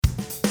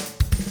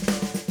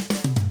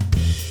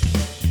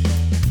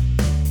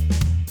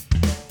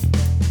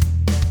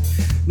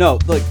No,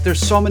 like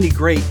there's so many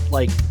great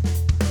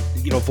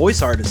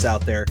voice artists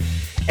out there.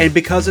 And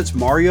because it's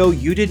Mario,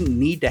 you didn't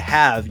need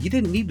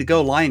to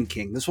go Lion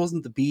King. This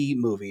wasn't the B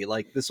movie.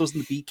 Like this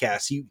wasn't the B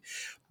cast.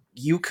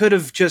 You could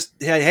have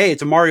just had, hey,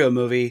 it's a Mario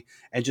movie,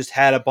 and just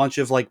had a bunch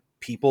of like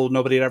people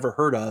nobody had ever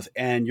heard of,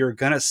 and you're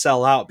gonna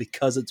sell out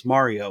because it's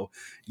Mario.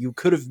 You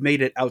could have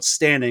made it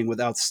outstanding with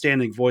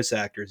outstanding voice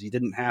actors. You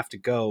didn't have to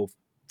go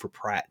for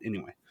Pratt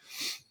anyway.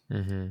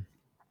 Mm-hmm.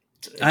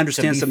 I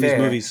understand some of these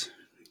movies.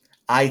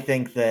 I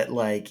think that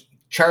like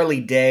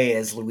Charlie Day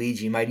as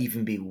Luigi might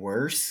even be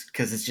worse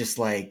because it's just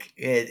like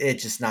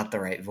it's just not the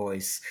right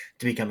voice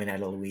to be coming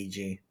out of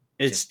Luigi.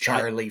 It's just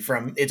Charlie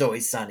from It's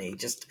Always Sunny,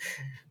 just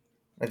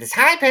like this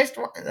high pitched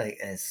like.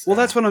 Well,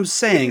 that's what I'm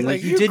saying.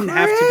 Like you didn't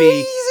have to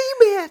be.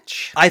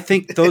 Bitch. I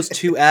think those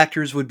two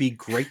actors would be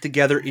great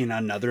together in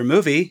another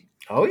movie.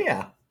 Oh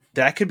yeah,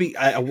 that could be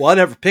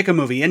whatever. Pick a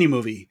movie, any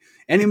movie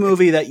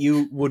that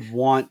you would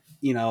want.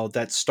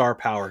 That star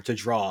power to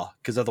draw,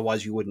 because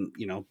otherwise you wouldn't,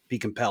 be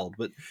compelled.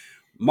 But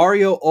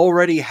Mario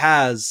already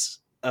has,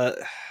 what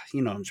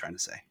I'm trying to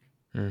say.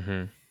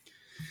 Mm-hmm.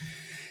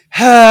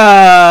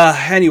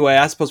 Anyway,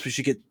 I suppose we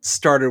should get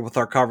started with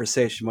our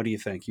conversation. What do you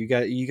think? You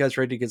guys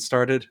ready to get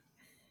started?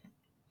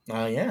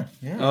 Yeah.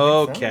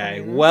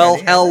 Okay. So. Well,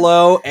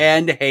 hello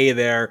and hey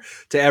there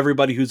to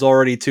everybody who's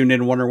already tuned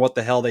in, wondering what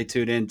the hell they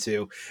tuned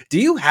into. Do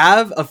you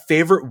have a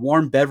favorite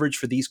warm beverage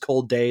for these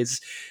cold days?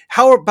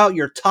 How about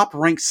your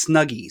top-ranked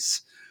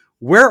Snuggies?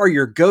 Where are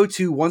your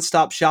go-to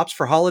one-stop shops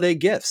for holiday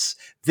gifts?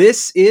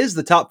 This is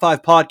the Top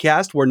 5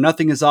 podcast where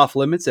nothing is off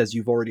limits, as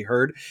you've already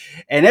heard,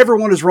 and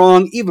everyone is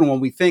wrong, even when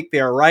we think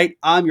they are right.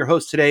 I'm your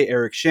host today,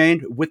 Eric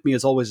Shane. With me,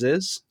 as always,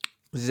 is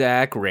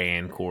Zach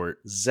Rancourt.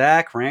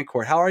 Zach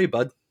Rancourt. How are you,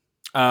 bud?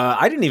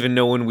 I didn't even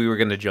know when we were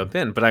going to jump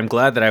in, but I'm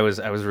glad that I was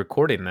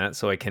recording that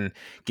so I can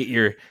get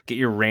your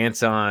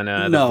rants on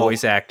the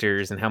voice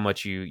actors and how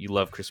much you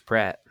love Chris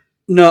Pratt.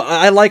 No,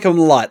 I like him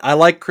a lot. I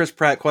like Chris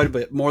Pratt quite a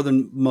bit more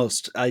than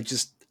most.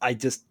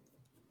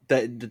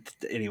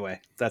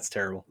 Anyway, that's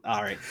terrible.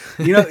 All right,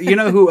 you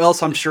know who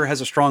else I'm sure has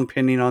a strong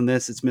opinion on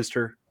this? It's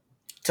Mr.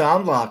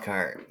 Tom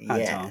Lockhart. Hi,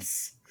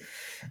 yes, Tom.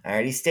 I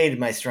already stated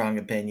my strong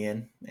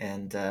opinion,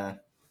 and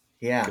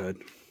yeah,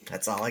 good.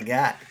 That's all I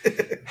got.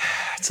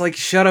 It's like,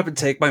 shut up and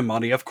take my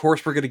money. Of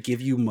course we're going to give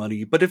you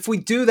money. But if we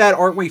do that,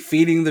 aren't we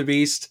feeding the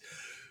beast?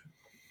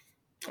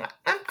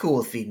 I'm cool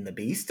with feeding the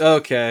beast.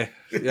 Okay.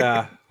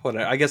 Yeah.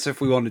 Whatever. I guess if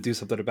we want to do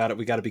something about it,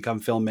 we got to become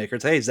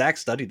filmmakers. Hey, Zach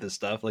studied this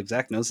stuff. Like,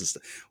 Zach knows this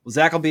stuff. Well,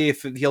 Zach he'll be,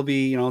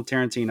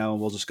 Tarantino,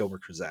 and we'll just go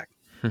work for Zach.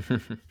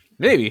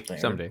 Maybe there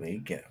someday. We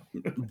go.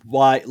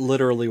 Why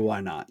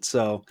not?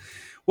 So,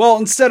 well,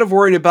 instead of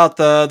worrying about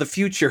the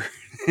future,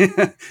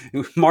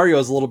 Mario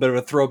is a little bit of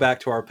a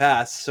throwback to our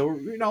past. So,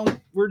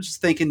 we're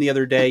just thinking the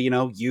other day,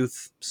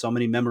 youth, so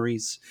many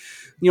memories.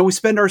 We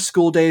spend our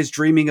school days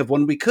dreaming of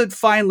when we could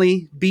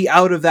finally be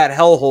out of that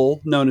hellhole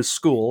known as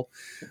school.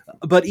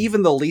 But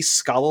even the least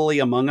scholarly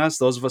among us,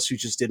 those of us who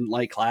just didn't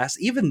like class,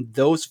 even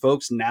those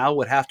folks now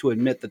would have to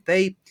admit that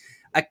they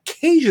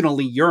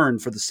occasionally yearn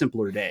for the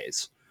simpler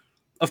days.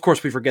 Of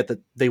course, we forget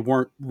that they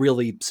weren't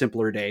really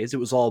simpler days. It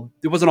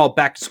wasn't all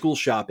back to school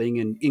shopping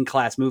and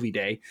in-class movie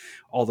day,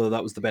 although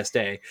that was the best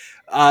day.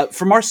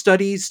 From our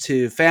studies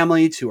to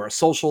family to our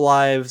social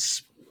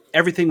lives,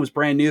 everything was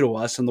brand new to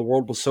us, and the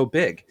world was so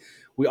big.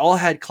 We all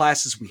had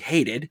classes we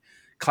hated,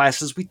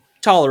 classes we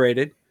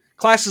tolerated,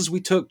 classes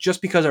we took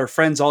just because our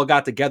friends all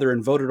got together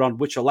and voted on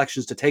which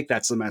elections to take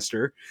that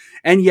semester.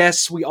 And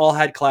yes, we all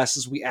had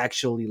classes we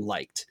actually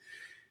liked.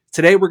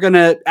 Today, we're going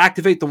to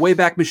activate the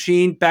Wayback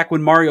Machine back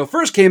when Mario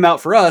first came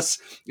out for us,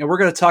 and we're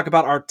going to talk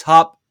about our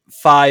top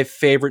 5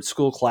 favorite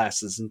school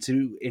classes. And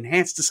to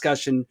enhance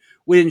discussion,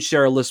 we didn't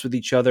share a list with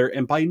each other,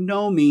 and by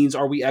no means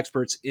are we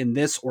experts in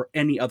this or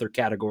any other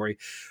category.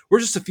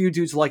 We're just a few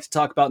dudes who like to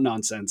talk about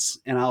nonsense,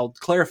 and I'll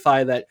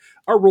clarify that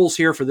our rules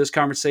here for this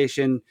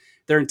conversation,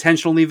 they're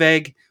intentionally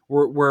vague.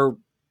 We're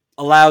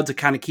allowed to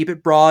kind of keep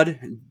it broad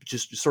and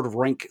just sort of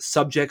rank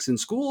subjects in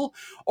school,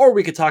 or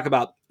we could talk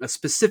about a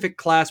specific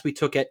class we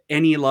took at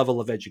any level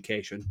of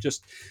education.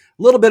 Just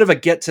a little bit of a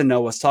get to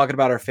know us, talking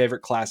about our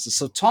favorite classes.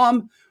 So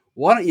Tom,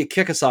 why don't you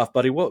kick us off,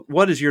 buddy?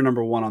 What is your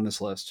number 1 on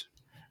this list?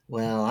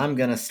 Well, I'm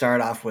going to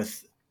start off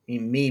with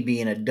me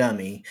being a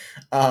dummy.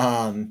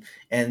 And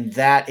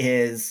that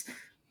is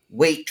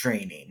weight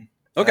training.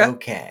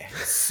 Okay.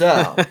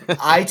 So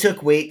I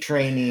took weight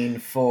training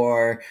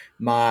for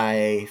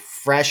my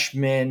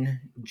freshman,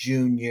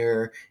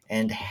 junior,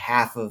 and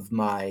half of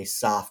my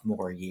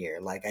sophomore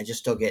year. Like I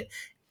just took it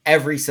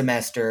every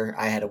semester.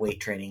 I had a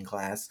weight training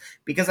class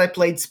because I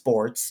played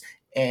sports,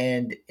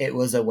 and it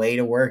was a way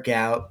to work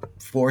out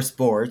for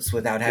sports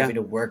without having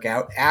to work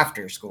out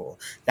after school.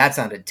 That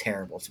sounded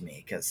terrible to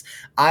me because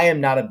I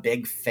am not a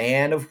big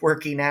fan of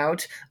working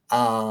out.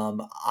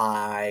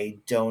 I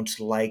don't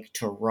like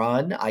to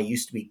run. I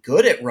used to be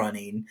good at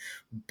running,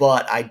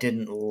 but I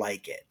didn't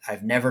like it.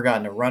 I've never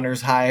gotten a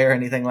runner's high or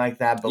anything like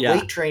that. But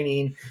weight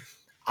training,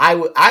 I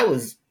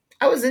was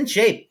in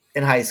shape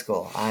in high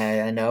school.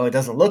 I know it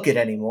doesn't look it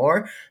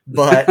anymore,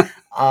 but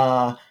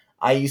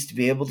I used to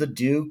be able to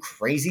do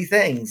crazy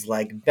things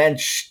like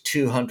bench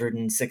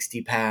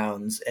 260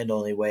 pounds and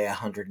only weigh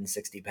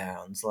 160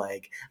 pounds.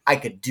 Like, I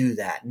could do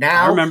that.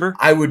 Now, I remember.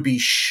 I would be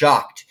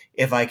shocked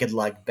if I could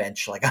like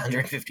bench like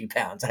 150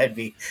 pounds. I'd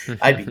be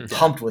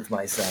pumped with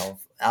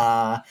myself.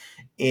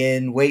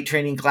 In weight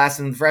training class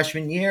in the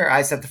freshman year,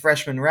 I set the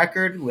freshman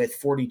record with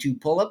 42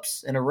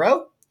 pull-ups in a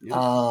row.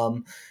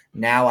 Yep.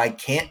 Now I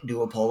can't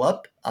do a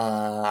pull-up.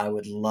 I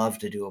would love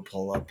to do a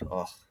pull-up.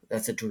 Oh,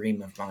 that's a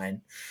dream of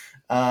mine.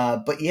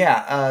 But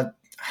yeah,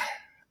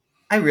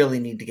 I really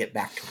need to get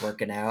back to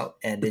working out,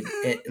 and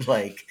it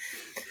like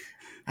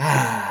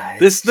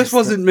this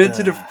wasn't meant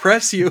to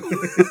depress you.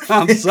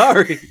 I'm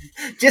sorry.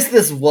 Just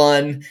this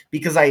one,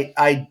 because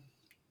I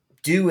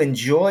do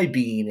enjoy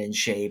being in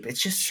shape.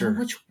 It's just so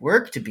much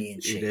work to be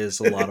in shape. It is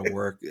a lot of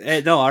work.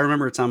 No, I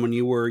remember a time when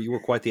you were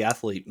quite the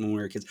athlete when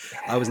we were kids.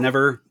 I was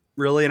never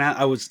really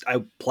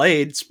I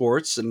played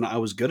sports and I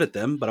was good at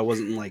them, but I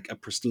wasn't like a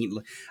pristine.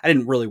 I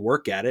didn't really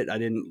work at it. I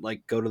didn't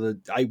like go to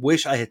I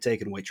wish I had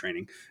taken weight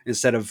training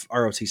instead of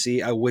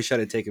ROTC. I wish I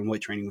had taken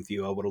weight training with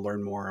you. I would have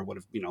learned more. I would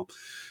have,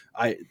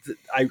 I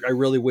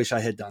really wish I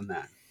had done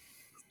that.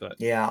 But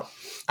yeah,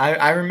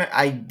 I remember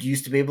I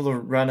used to be able to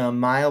run a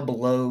mile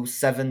below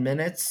 7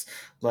 minutes.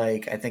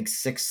 Like, I think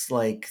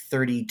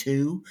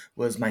 6:32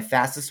 was my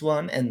fastest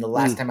one. And the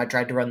last time I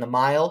tried to run the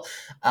mile,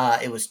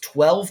 it was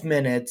 12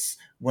 minutes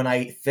when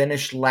I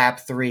finished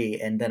lap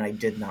 3, and then I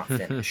did not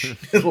finish.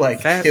 It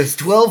was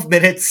 12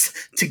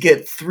 minutes to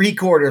get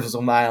 3/4 of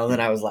a mile. And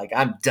then I was like,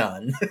 I'm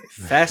done.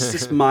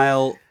 Fastest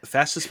mile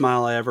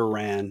I ever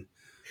ran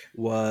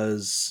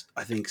was,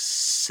 I think,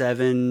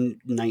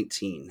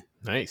 7:19.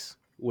 Nice.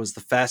 Was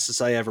the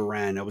fastest I ever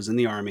ran. I was in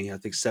the Army, I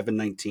think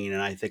 7:19,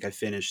 and I think I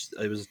finished.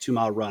 It was a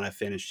 2-mile run. I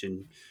finished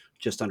in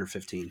just under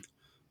 15.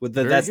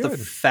 That's good. The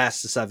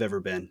fastest I've ever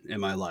been in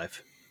my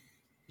life.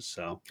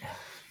 So,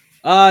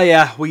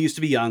 yeah, we used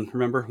to be young.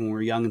 Remember when we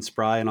were young and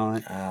spry and all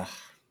that?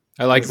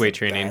 I liked weight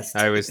training.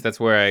 That's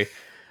where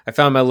I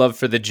found my love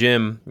for the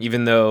gym.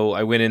 Even though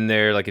I went in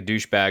there like a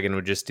douchebag and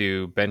would just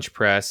do bench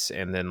press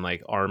and then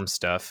like arm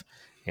stuff.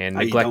 And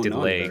neglected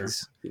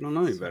legs. You don't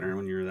know any better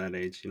when you're that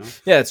age, you know?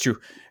 Yeah, that's true.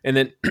 And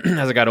then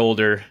as I got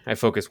older, I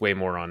focused way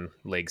more on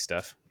leg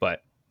stuff.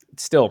 But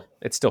it's still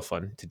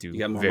fun to do. You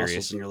got more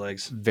muscles in your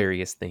legs.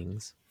 Various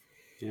things.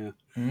 Yeah.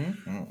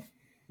 Mm-hmm.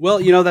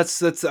 Well,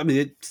 that's. I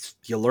mean,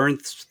 you learn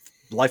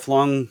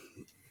lifelong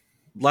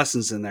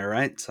lessons in there,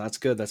 right? So that's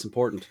good. That's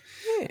important.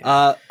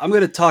 Yeah. I'm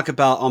going to talk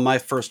about on my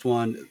first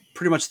one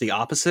pretty much the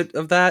opposite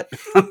of that.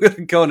 I'm going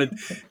to go in a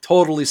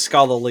totally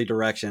scholarly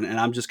direction, and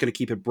I'm just going to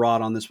keep it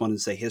broad on this one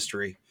and say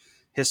history.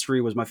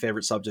 History was my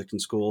favorite subject in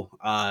school.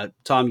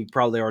 Tom, you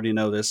probably already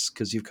know this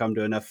because you've come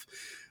to enough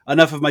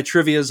of my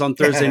trivias on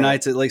Thursday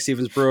nights at Lake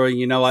Stevens Brewing.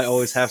 You know I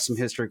always have some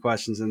history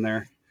questions in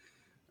there.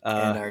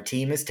 And our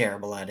team is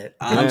terrible at it.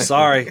 I'm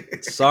sorry.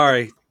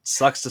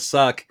 Sucks to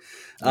suck.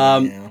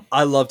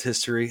 I loved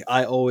history.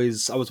 I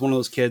was one of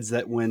those kids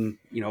that when,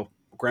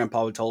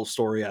 grandpa would tell a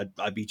story,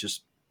 I'd be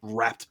just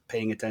rapt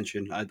paying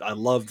attention. I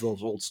loved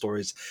those old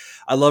stories.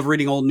 I love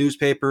reading old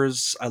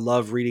newspapers. I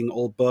love reading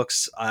old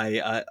books.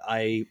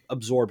 I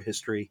absorb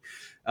history.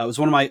 It was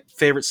one of my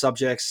favorite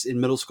subjects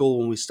in middle school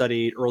when we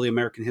studied early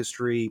American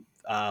history,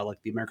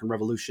 like the American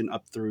Revolution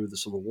up through the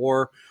Civil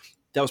War.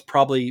 That was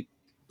probably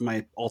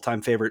my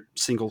all-time favorite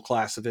single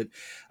class of it.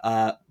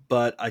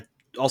 But I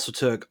also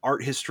took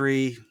art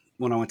history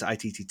when I went to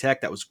ITT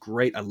Tech. That was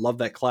great. I love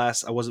that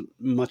class. I wasn't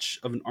much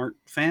of an art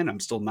fan. I'm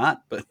still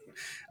not, but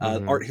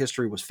art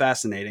history was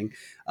fascinating.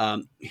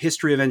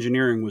 History of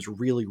engineering was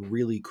really,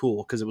 really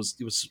cool because it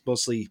was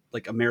mostly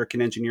like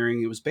American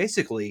engineering. It was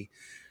basically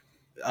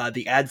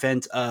the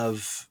advent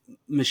of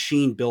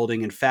machine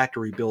building and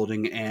factory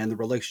building and the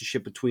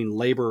relationship between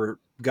labor,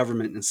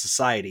 government, and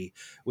society,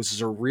 which is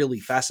a really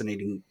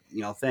fascinating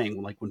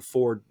thing. Like when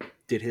Ford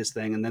did his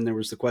thing, and then there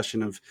was the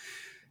question of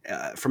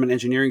from an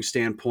engineering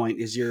standpoint,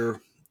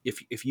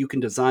 if you can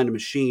design a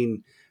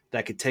machine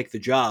that could take the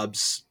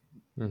jobs,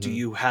 do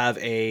you have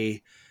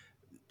a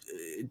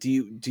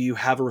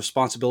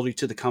responsibility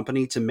to the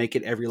company to make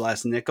it every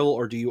last nickel,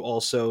 or do you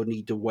also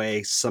need to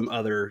weigh some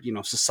other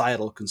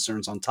societal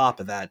concerns on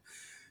top of that?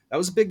 That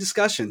was a big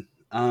discussion.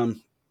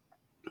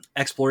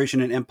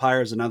 Exploration and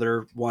empire is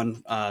another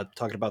one,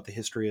 talking about the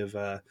history of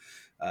the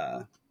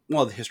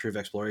history of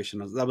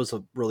exploration. That was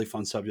a really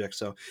fun subject.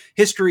 So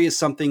history is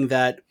something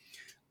that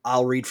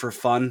I'll read for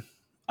fun.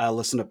 I'll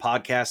listen to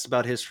podcasts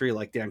about history,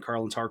 like Dan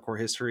Carlin's Hardcore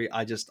History.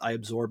 I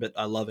absorb it.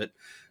 I love it.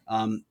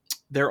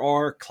 There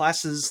are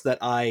classes that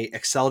I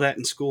excelled at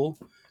in school.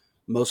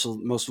 Most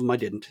of them I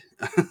didn't.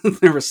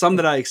 There were some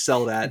that I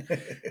excelled at,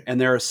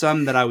 and there are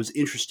some that I was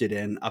interested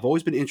in. I've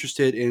always been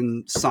interested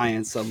in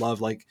science. I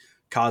love like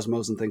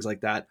cosmos and things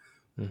like that.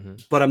 Mm-hmm.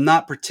 But I'm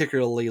not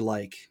particularly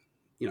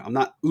I'm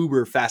not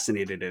uber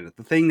fascinated in it.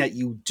 The thing that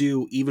you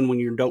do even when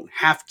you don't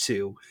have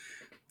to,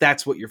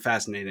 that's what you're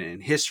fascinated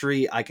in.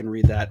 History, I can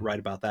read that, write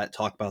about that,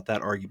 talk about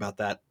that, argue about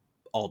that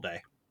all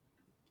day.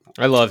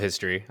 I love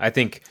history. I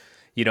think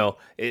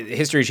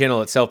History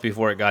Channel itself,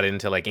 before it got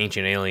into like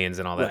Ancient Aliens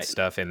and all that Right.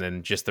 stuff, and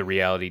then just the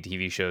reality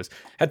TV shows,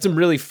 had some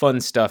really fun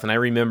stuff. And I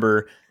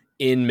remember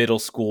in middle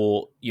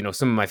school,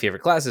 some of my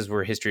favorite classes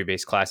were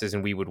history-based classes,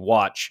 and we would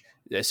watch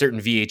certain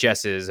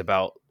VHSs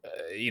about,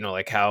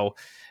 like how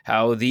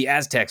the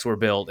Aztecs were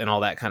built and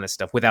all that kind of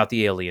stuff without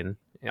the alien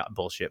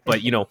bullshit,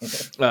 but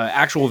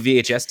actual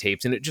VHS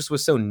tapes, and it just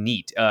was so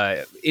neat.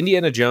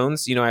 Indiana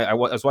Jones, I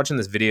was watching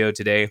this video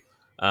today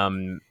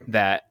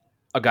that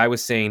a guy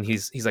was saying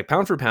he's like,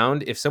 pound for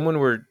pound, if someone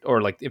were,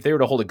 or like if they were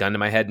to hold a gun to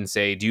my head and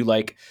say, do you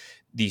like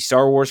the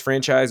Star Wars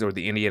franchise or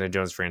the Indiana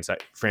Jones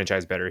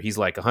franchise better? He's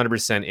like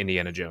 100%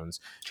 Indiana Jones.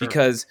 Sure.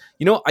 Because,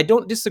 I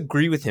don't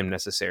disagree with him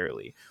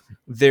necessarily.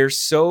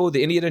 The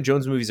Indiana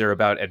Jones movies are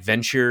about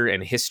adventure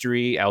and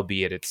history,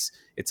 albeit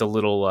it's a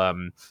little,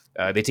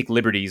 they take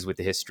liberties with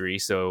the history,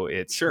 so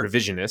it's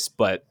revisionist,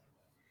 but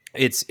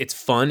it's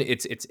fun,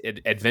 it's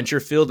adventure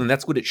filled, and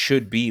that's what it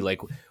should be.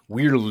 Like,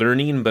 we're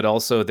learning, but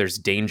also there's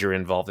danger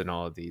involved in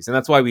all of these, and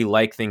that's why we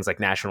like things like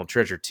National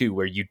Treasure too,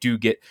 where you do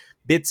get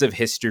bits of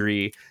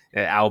history,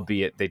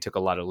 albeit they took a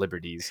lot of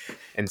liberties.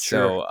 And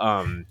so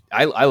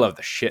I love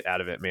the shit out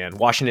of it, man.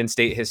 Washington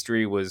State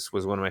history was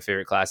one of my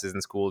favorite classes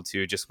in school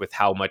too, just with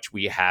how much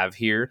we have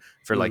here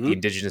for like the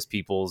indigenous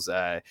peoples.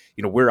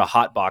 We're a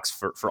hot box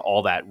for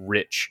all that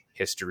rich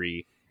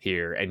history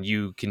here, and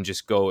you can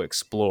just go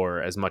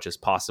explore as much as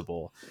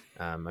possible.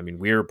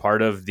 We're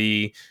part of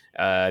the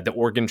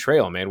Oregon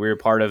Trail, man. We're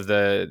part of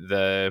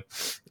the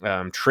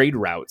trade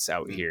routes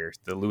out here,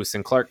 the Lewis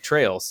and Clark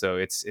Trail. So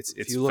it's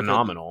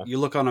phenomenal. You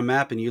look on a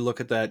map and you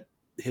look at that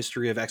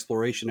history of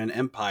exploration and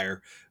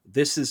empire.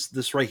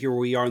 This right here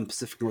where we are in the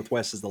Pacific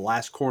Northwest is the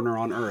last corner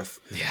on Earth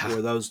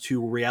where those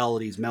two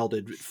realities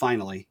melded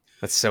finally.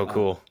 That's so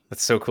cool.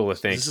 That's so cool to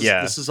think.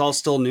 This is all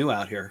still new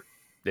out here.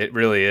 It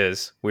really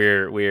is.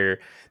 We're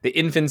the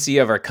infancy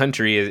of our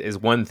country is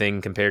one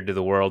thing compared to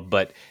the world,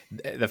 but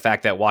the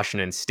fact that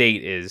Washington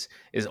State is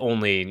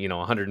only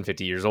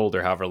 150 years old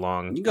or however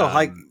long. You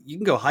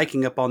can go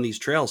hiking up on these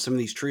trails. Some of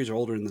these trees are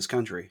older in this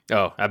country.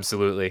 Oh,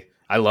 absolutely.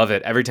 I love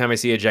it. Every time I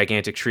see a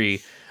gigantic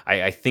tree,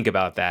 I think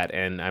about that,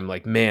 and I'm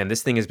like, man,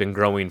 this thing has been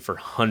growing for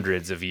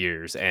hundreds of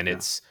years, and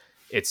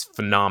it's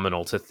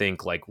phenomenal to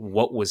think, like,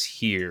 what was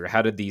here?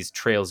 How did these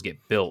trails get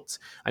built?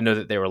 I know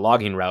that they were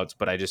logging routes,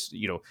 but I just,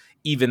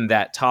 even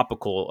that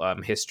topical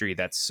history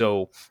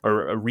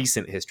or a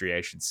recent history,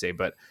 I should say.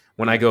 But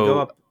when I go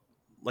up,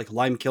 like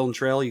Lime Kiln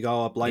Trail, you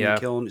go up Lime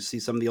Kiln, you see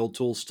some of the old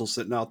tools still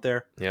sitting out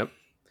there. Yep.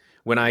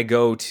 When I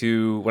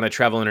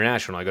travel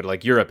international, I go to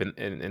like Europe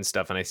and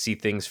stuff, and I see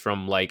things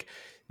from like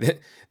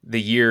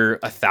the year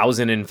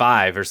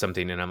 1005 or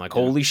something, and I'm like,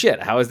 holy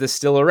shit, how is this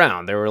still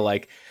around? There were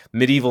like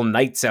medieval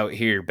knights out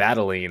here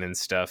battling and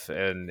stuff,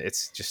 and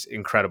it's just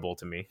incredible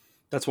to me.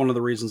 That's one of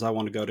the reasons I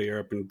want to go to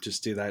Europe and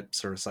just do that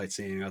sort of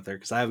sightseeing out there,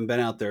 because I haven't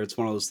been out there. It's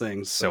one of those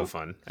things. So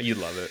fun. You'd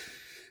love it.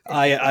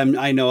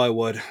 I know I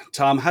would.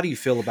 Tom, how do you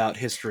feel about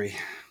history?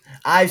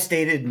 I've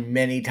stated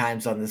many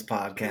times on this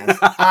podcast,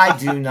 I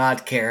do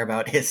not care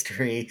about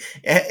history.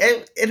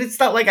 And it's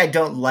not like I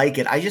don't like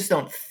it. I just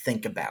don't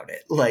think about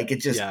it. Like,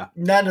 it just,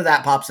 none of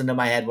that pops into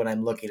my head when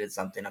I'm looking at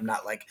something. I'm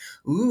not like,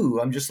 ooh,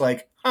 I'm just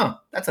like,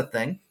 that's a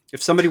thing.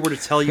 If somebody were to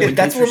tell you...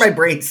 that's where my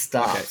brain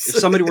stops. Okay. If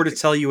somebody were to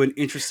tell you an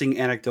interesting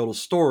anecdotal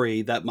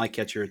story, that might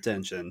catch your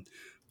attention.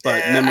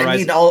 But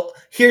memorize...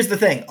 here's the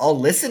thing. I'll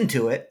listen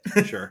to it.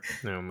 Sure.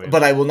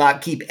 But I will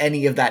not keep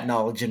any of that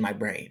knowledge in my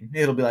brain.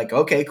 It'll be like,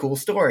 okay, cool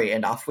story.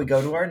 And off we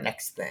go to our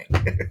next thing.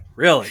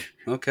 Really?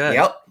 Okay.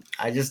 Yep.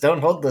 I just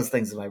don't hold those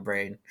things in my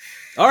brain.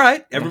 All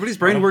right. Everybody's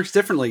brain works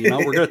differently.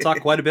 We're going to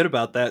talk quite a bit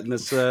about that in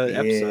this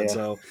episode.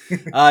 So,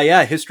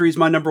 history is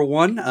my number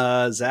one.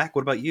 Zach,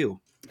 what about you?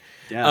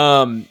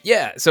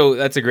 So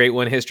that's a great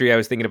one. History. I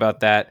was thinking about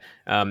that.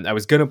 I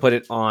was going to put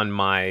it on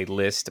my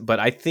list, but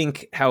I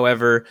think,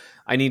 however,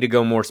 I need to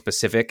go more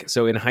specific.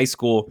 So in high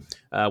school,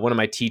 one of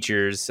my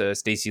teachers,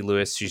 Stacy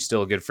Lewis, she's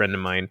still a good friend of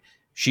mine.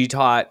 She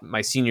taught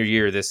my senior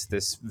year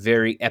this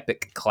very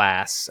epic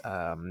class.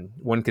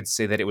 One could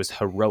say that it was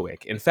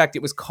heroic. In fact,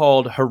 it was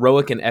called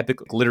Heroic and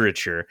Epic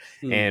Literature.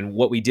 And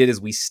what we did is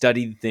we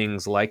studied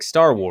things like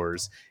Star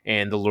Wars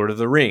and The Lord of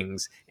the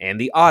Rings and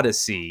the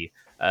Odyssey.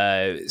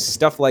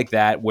 Stuff like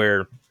that,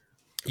 where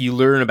you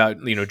learn about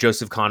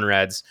Joseph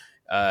Conrad's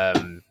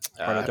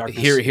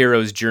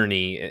hero's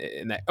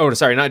journey.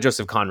 Not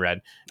Joseph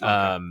Conrad.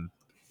 Okay.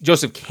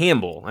 Joseph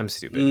Campbell. I'm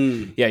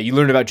stupid. Yeah, you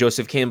learn about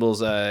Joseph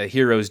Campbell's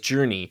hero's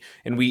journey,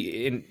 and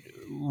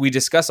we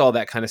discuss all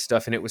that kind of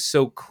stuff, and it was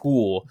so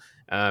cool.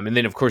 And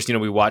then of course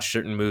we watched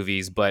certain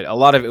movies, but a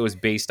lot of it was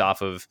based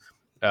off of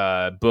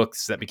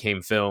books that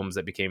became films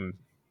that became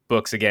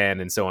books again,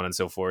 and so on and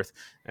so forth.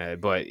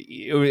 But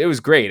it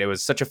was great. It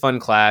was such a fun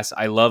class.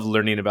 I love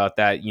learning about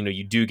that.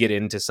 You do get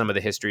into some of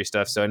the history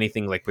stuff. So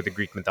anything like with the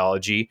Greek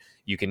mythology,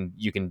 you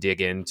can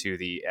dig into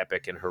the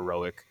epic and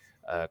heroic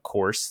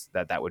course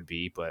that would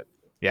be. But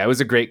yeah, it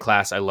was a great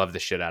class. I love the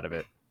shit out of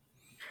it.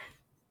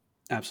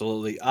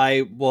 Absolutely.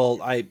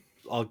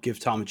 I'll give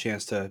Tom a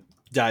chance to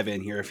dive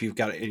in here if you've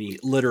got any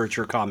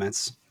literature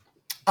comments.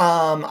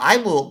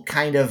 I will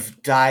kind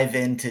of dive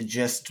into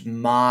just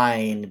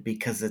mine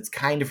because it's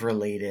kind of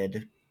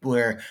related.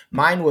 Where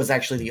mine was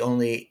actually the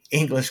only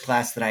English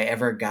class that I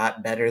ever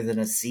got better than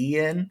a C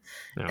in,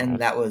 No. and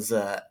that was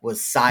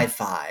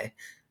sci-fi.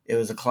 It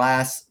was a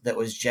class that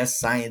was just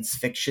science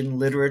fiction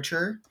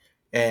literature,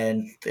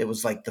 and it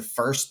was like the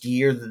first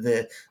year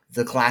that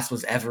the class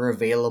was ever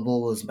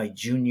available was my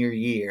junior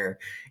year,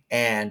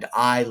 and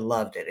I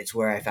loved it. It's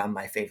where I found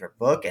my favorite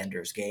book,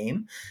 Ender's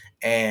Game,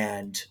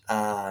 and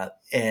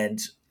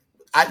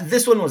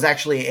this one was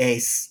actually a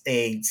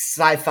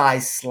sci-fi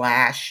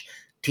slash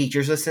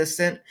teacher's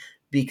assistant,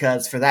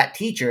 because for that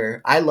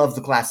teacher, I loved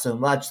the class so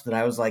much that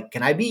I was like,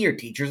 "Can I be your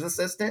teacher's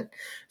assistant?"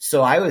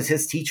 So I was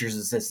his teacher's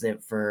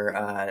assistant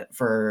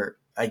for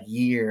a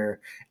year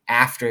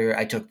after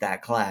I took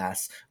that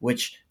class.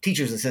 Which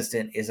teacher's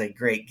assistant is a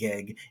great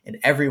gig, and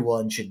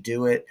everyone should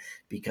do it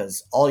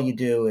because all you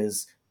do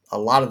is a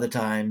lot of the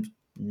time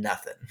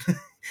nothing.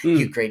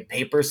 You grade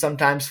papers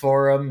sometimes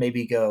for them,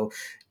 maybe go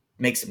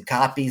make some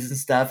copies and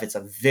stuff. It's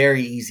a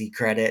very easy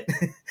credit,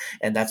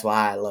 and that's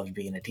why I love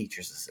being a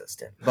teacher's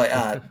assistant.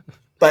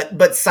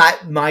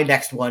 My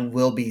next one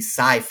will be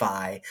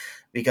sci-fi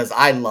because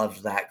I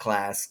loved that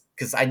class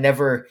because I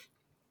didn't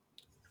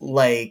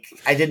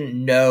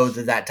know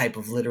that type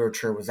of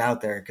literature was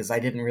out there because I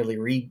didn't really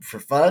read for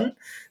fun.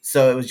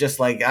 So it was just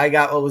like I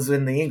got what was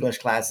in the English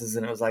classes,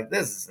 and it was like,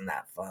 this isn't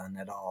that fun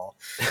at all.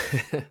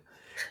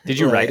 Did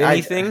you write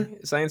anything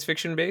science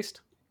fiction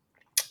based?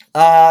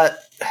 I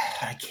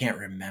can't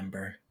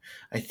remember.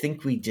 I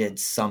think we did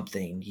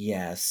something,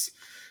 yes,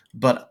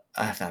 but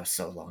that was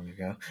so long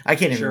ago. I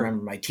can't even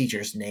remember my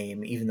teacher's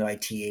name, even though I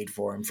TA'd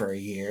for him for a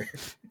year.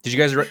 Did you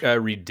guys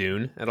read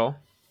Dune at all?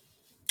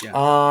 Yeah.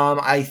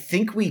 I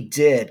think we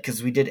did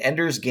because we did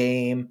Ender's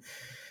Game,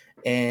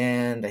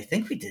 and I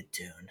think we did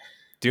Dune.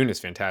 Dune is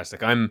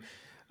fantastic.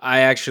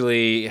 I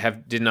actually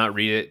did not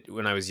read it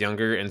when I was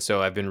younger, and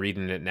so I've been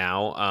reading it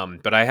now.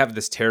 But I have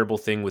this terrible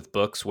thing with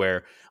books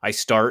where I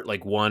start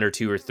like 1 or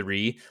 2 or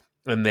 3,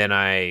 and then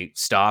I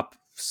stop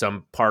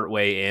some part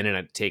way in, and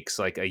it takes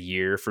like a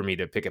year for me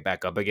to pick it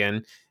back up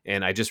again.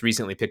 And I just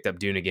recently picked up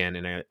Dune again,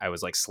 and I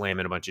was like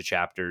slamming a bunch of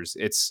chapters.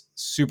 It's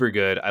super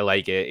good. I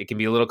like it. It can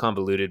be a little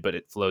convoluted, but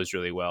it flows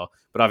really well.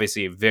 But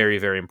obviously, a very,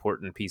 very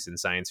important piece in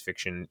science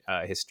fiction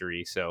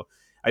history. So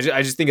I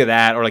just think of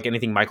that, or like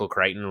anything Michael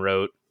Crichton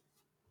wrote.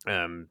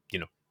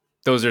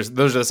 Those are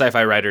the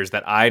sci-fi writers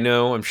that I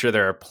know. I'm sure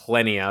there are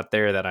plenty out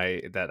there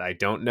that I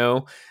don't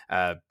know.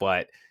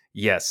 But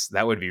yes,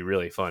 that would be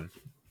really fun.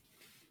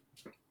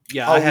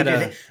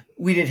 Yeah,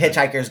 we did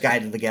Hitchhiker's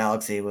Guide to the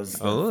Galaxy was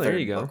the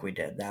third book we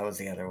did. That was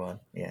the other one.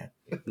 Yeah.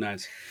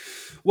 Nice.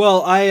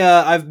 Well,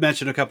 I've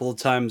mentioned a couple of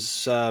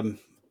times. I'm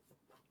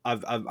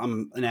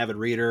an avid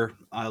reader.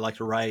 I like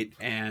to write,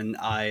 and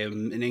I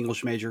am an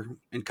English major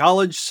in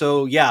college.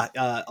 So yeah,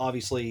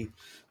 obviously,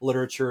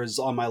 literature is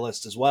on my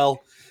list as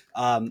well.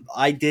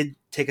 I did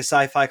take a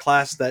sci-fi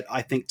class that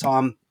I think,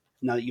 Tom,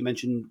 now that you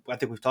mentioned, I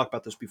think we've talked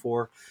about this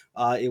before.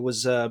 It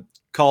was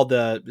called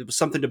it was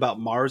something about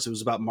Mars. It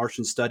was about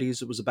Martian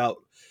studies. It was about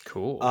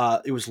cool.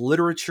 It was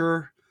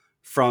literature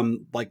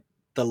from like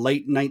the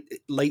late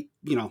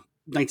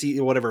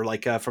 19 whatever,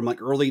 like from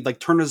like early, like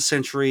turn of the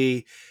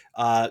century.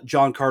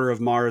 John Carter of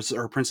Mars,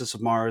 or Princess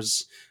of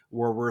Mars,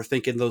 where we're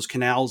thinking those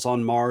canals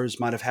on Mars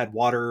might have had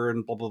water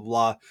and blah blah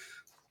blah.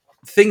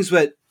 Things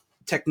that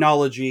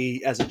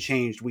technology, as it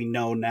changed, we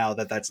know now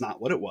that that's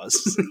not what it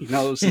was. It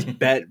was just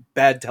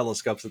bad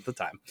telescopes at the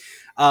time.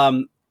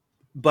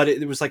 But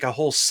it was like a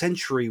whole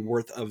century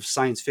worth of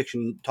science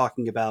fiction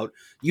talking about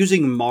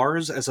using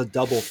Mars as a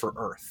double for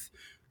Earth,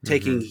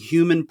 taking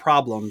human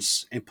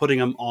problems and putting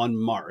them on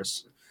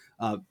Mars.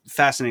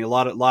 Fascinating. A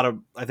lot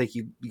of. I think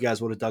you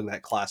guys would have dug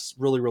that class.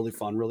 Really, really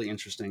fun. Really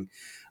interesting.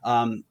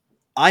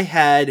 I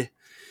had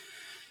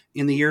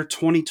in the year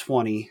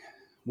 2020,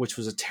 which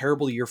was a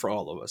terrible year for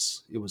all of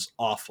us. It was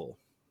awful.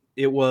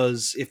 It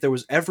was, if there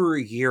was ever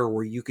a year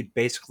where you could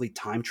basically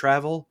time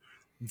travel,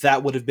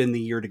 that would have been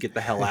the year to get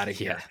the hell out of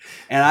here. Yeah,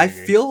 and I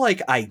feel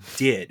like I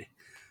did,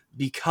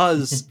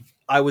 because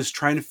I was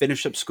trying to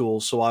finish up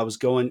school. So I was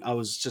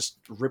just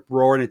rip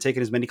roaring and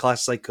taking as many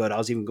classes as I could. I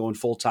was even going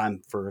full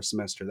time for a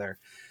semester there.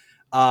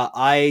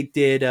 I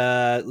did,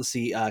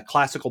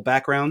 classical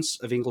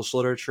backgrounds of English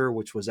literature,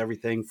 which was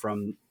everything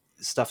from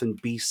stuff in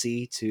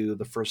BC to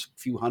the first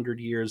few hundred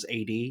years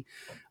AD.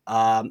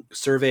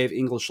 Survey of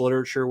English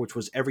literature, which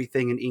was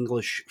everything in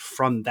English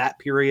from that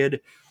period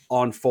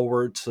on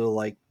forward to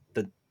like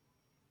the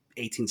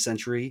 18th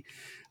century.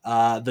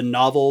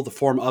 The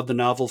form of the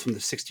novel from the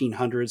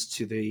 1600s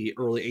to the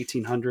early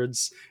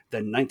 1800s,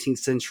 then 19th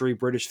century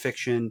British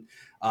fiction,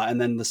 and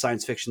then the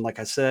science fiction, like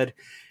I said,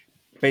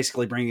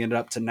 basically bringing it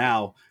up to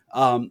now.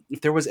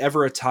 If there was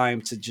ever a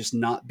time to just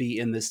not be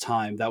in this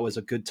time, that was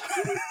a good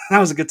time. That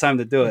was a good time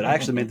to do it. I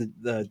actually made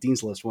the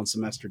dean's list one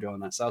semester doing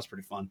that, so that was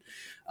pretty fun.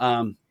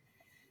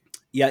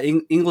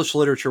 English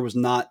literature was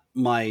not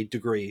my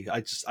degree.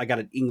 I got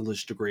an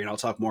English degree, and I'll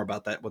talk more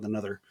about that with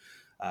another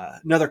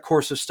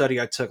course of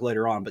study I took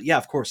later on. But yeah,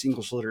 of course,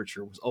 English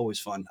literature was always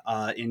fun.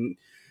 In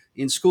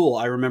in school,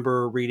 I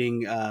remember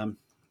reading To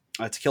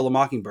Kill a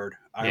Mockingbird.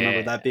 I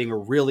remember that being a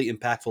really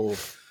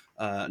impactful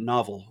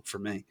novel for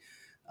me.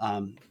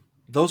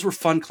 Those were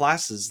fun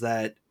classes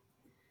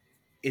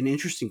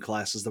interesting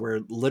classes where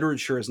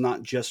literature is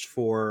not just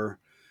for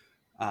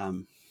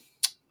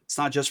it's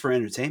not just for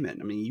entertainment.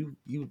 I mean,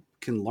 you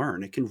can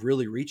learn. It can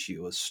really reach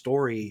you. A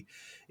story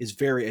is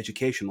very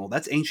educational.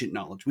 That's ancient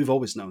knowledge. We've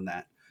always known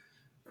that.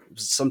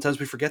 Sometimes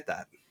we forget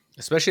that.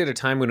 Especially at a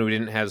time when we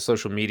didn't have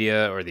social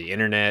media or the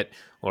internet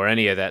or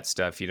any of that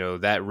stuff.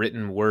 That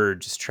written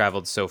word just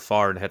traveled so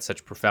far and had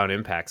such profound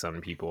impacts on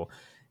people.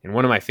 And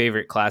one of my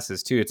favorite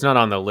classes, too, it's not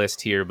on the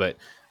list here, but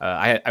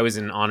I was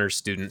an honors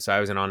student, so I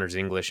was in honors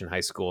English in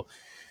high school.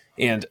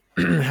 And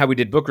how we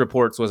did book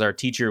reports was our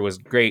teacher was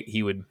great.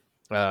 He would,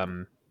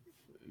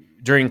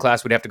 during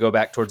class, we'd have to go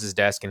back towards his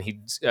desk, and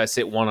he'd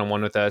sit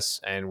one-on-one with us,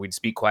 and we'd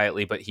speak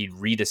quietly, but he'd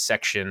read a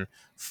section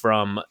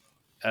from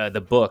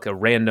the book, a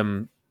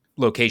random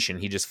location.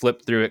 He just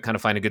flipped through it, kind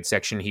of find a good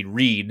section. He'd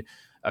read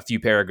a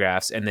few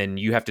paragraphs, and then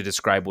you have to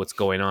describe what's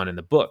going on in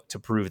the book to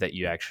prove that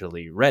you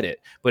actually read it.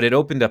 But it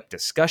opened up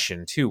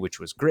discussion too, which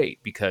was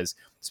great, because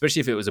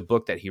especially if it was a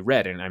book that he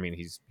read, and I mean,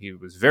 he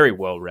was very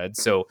well read,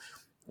 so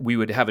we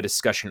would have a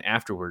discussion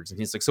afterwards, and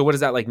he's like, so what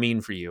does that like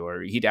mean for you?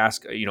 Or he'd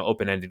ask,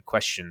 open-ended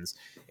questions,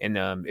 and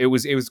it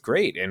was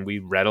great. And we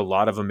read a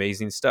lot of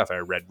amazing stuff. I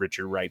read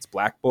Richard Wright's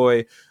Black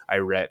Boy. I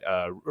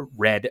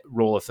read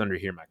Roll of Thunder,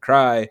 Hear My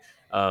Cry.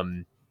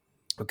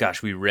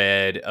 We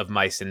read Of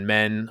Mice and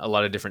Men, a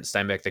lot of different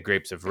Steinbeck, The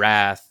Grapes of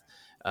Wrath.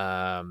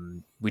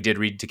 We did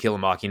read To Kill a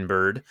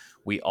Mockingbird.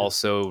 We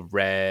also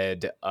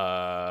read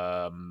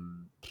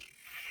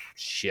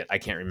I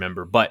can't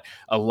remember, but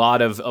a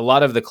lot of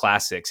the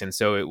classics. And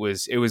so it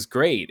was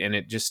great. And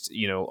it just,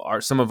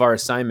 some of our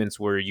assignments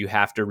were you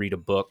have to read a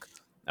book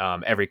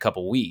every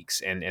couple weeks.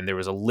 And there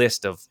was a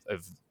list of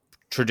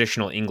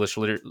traditional English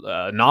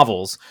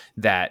novels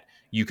that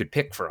you could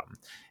pick from.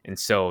 And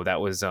so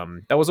that was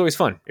always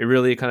fun. It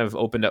really kind of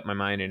opened up my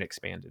mind and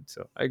expanded.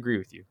 So I agree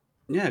with you.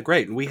 Yeah,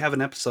 great. And we have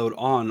an episode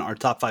on our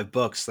top 5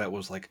 books that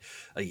was like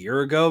a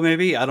year ago,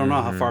 maybe. I don't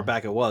know how far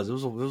back it was. It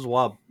was a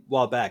while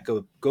back.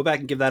 Go back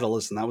and give that a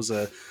listen. That was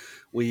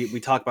we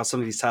talked about some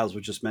of these titles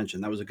we just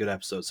mentioned. That was a good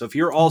episode. So if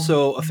you're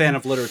also a fan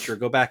of literature,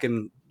 go back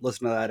and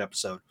listen to that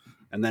episode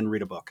and then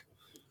read a book.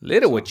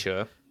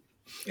 Literature.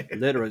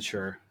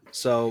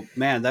 So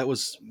man, that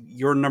was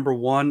your number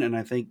 1, and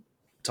I think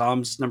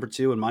Tom's number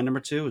 2 and my number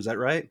 2. Is that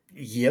right?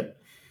 Yep.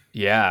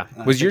 Yeah.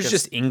 Was yours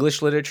just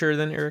English literature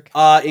then, Eric?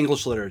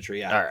 English literature,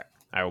 yeah. All right.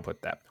 I will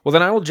put that. Well,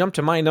 then I will jump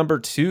to my number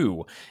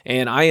 2.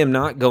 And I am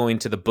not going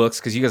to the books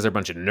because you guys are a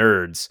bunch of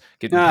nerds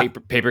getting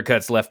paper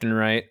cuts left and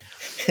right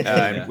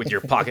with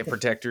your pocket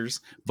protectors.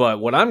 But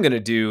what I'm going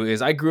to do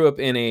is I grew up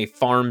in a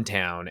farm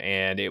town,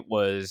 and it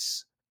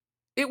was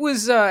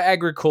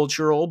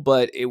agricultural,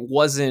 but it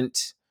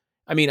wasn't.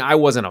 I mean, I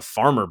wasn't a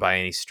farmer by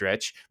any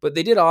stretch, but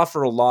they did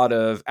offer a lot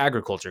of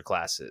agriculture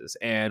classes.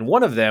 And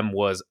one of them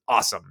was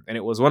awesome. And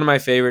it was one of my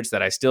favorites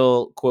that I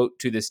still quote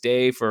to this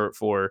day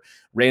for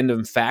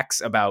random facts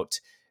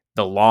about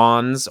the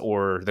lawns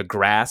or the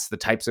grass, the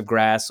types of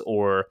grass,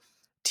 or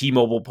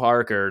T-Mobile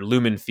Park or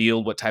Lumen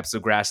Field, what types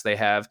of grass they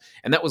have.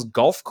 And that was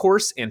golf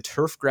course and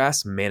turf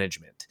grass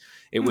management.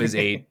 It was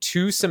a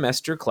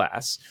 2-semester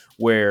class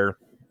where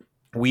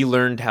we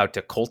learned how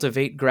to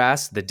cultivate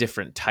grass, the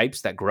different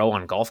types that grow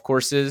on golf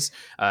courses,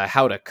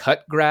 how to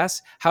cut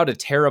grass, how to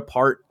tear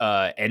apart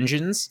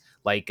engines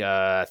like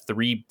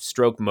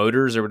 3-stroke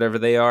motors or whatever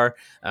they are,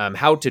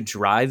 how to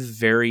drive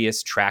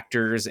various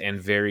tractors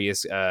and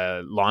various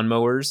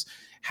lawnmowers,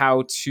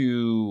 how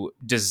to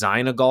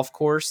design a golf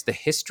course, the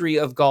history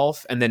of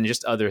golf, and then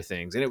just other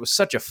things. And it was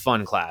such a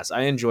fun class.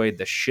 I enjoyed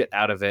the shit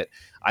out of it.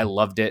 I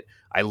loved it.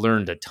 I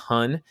learned a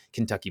ton.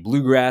 Kentucky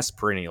bluegrass,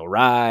 perennial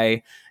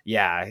rye.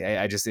 Yeah,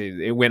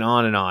 it went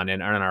on.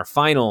 And our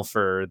final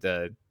for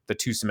the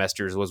 2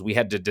 semesters was we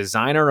had to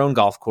design our own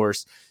golf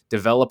course,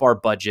 develop our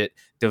budget,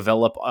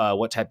 develop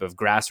what type of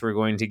grass we're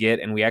going to get.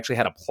 And we actually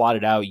had to plot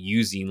it out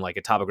using like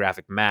a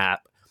topographic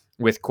map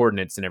with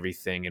coordinates and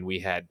everything. And we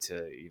had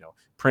to,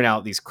 print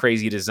out these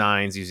crazy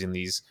designs using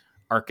these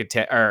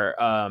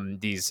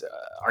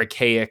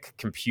archaic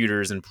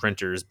computers and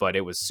printers, but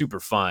it was super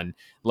fun.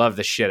 Love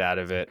the shit out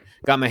of it.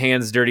 Got my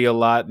hands dirty a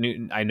lot.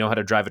 I know how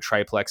to drive a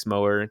triplex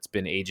mower. It's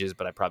been ages,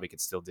 but I probably could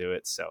still do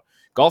it. So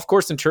golf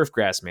course and turf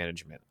grass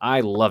management. I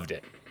loved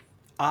it.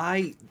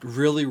 I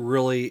really,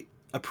 really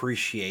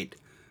appreciate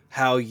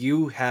how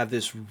you have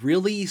this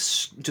really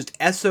just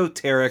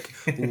esoteric,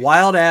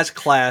 wild ass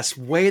class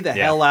way the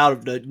hell out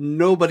of that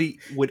nobody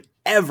would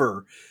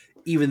ever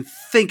even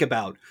think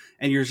about.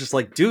 And you're just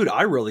like, dude,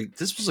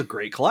 this was a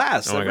great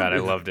class. Oh my God, I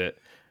loved it.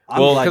 I'm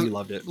glad you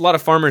loved it. A lot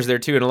of farmers there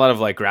too, and a lot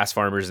of like grass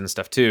farmers and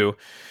stuff too.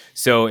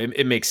 So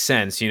it makes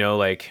sense,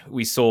 like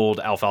we sold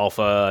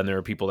alfalfa, and there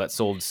were people that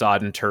sold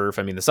sod and turf.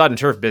 I mean, the sod and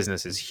turf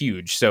business is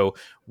huge. So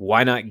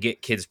why not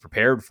get kids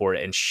prepared for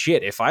it? And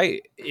shit, if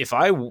I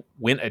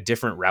went a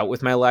different route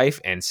with my life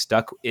and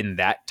stuck in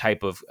that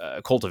type of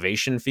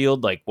cultivation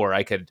field, like where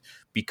I could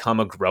become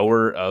a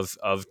grower of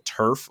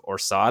turf or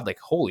sod, like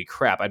holy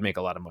crap, I'd make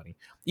a lot of money.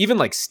 Even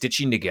like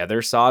stitching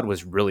together sod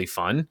was really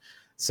fun.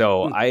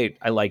 So I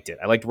liked it.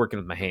 I liked working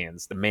with my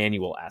hands, the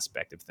manual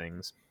aspect of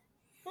things.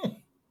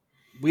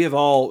 We have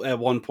all at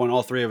one point,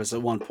 all three of us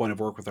at one point have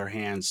worked with our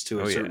hands to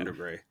a certain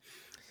degree.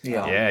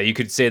 Yeah, you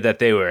could say that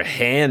they were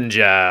hand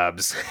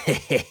jobs.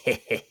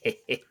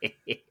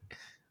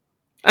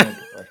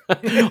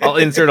 I'll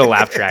insert a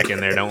laugh track in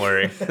there. Don't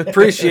worry.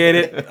 Appreciate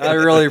it. I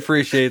really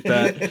appreciate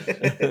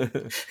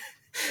that.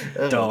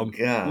 Dumb.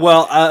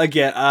 Well,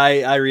 again,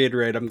 I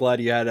reiterate. I'm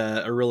glad you had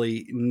a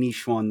really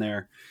niche one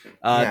there,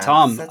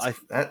 Tom.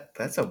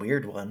 That's a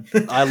weird one.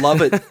 I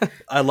love it.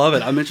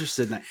 I'm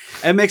interested in that.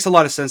 It makes a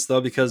lot of sense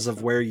though because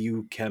of where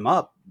you came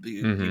up.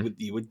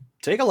 You would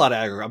take a lot of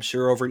agri. I'm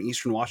sure over in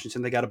Eastern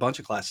Washington they got a bunch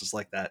of classes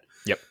like that.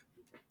 Yep,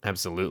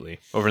 absolutely.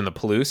 Over in the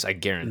Palouse, I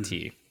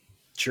guarantee.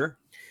 Sure.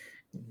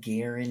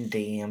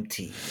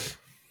 Guarantee.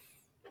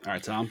 All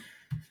right, Tom.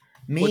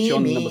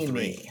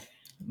 Me.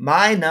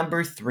 My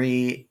number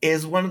 3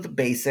 is one of the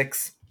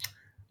basics,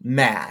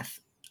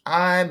 math.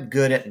 I'm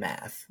good at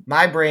math.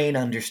 My brain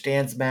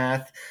understands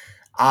math.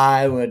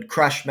 I would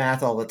crush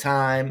math all the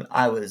time.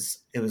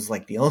 It was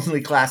like the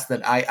only class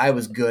that I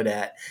was good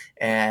at.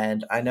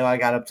 And I know I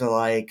got up to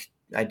I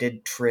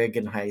did trig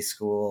in high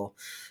school.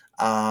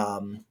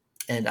 And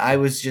I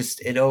was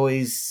it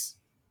always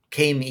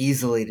came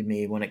easily to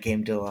me when it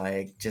came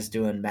to just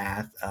doing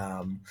math.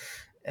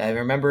 I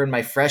remember in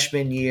my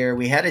freshman year,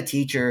 we had a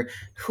teacher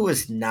who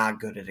was not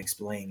good at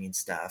explaining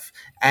stuff.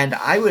 And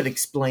I would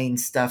explain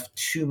stuff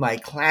to my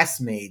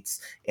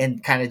classmates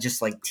and kind of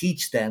just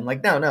teach them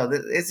no,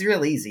 it's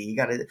real easy. You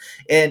got to,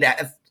 and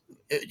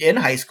in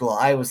high school,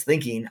 I was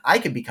thinking I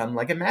could become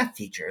a math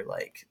teacher.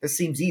 This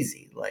seems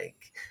easy.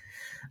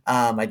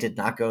 I did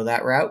not go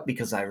that route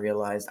because I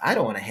realized I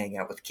don't want to hang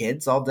out with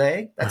kids all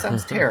day. That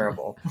sounds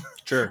terrible.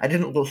 Sure. I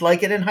didn't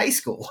like it in high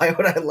school. Why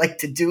would I like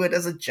to do it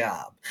as a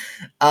job?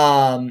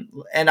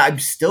 And I'm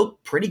still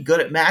pretty good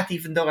at math,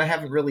 even though I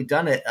haven't really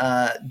done it.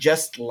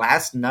 Just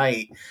last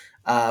night,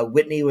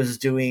 Whitney was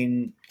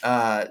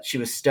she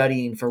was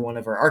studying for one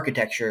of her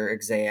architecture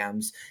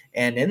exams,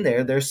 and in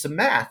there's some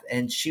math,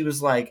 and she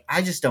was like,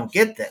 I just don't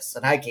get this.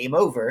 And I came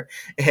over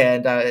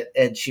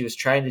and she was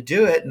trying to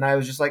do it. And I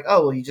was just like,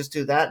 oh, well, you just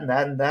do that and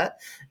that and that.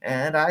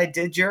 And I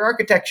did your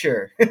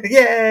architecture. Yay.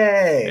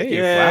 Hey,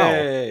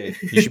 Yay. Wow.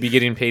 You should be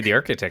getting paid the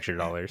architecture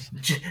dollars.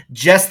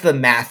 Just the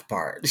math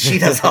part. She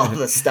does all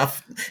the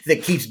stuff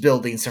that keeps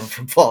buildings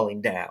from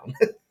falling down.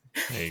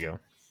 There you go.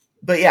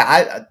 But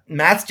yeah,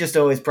 math's just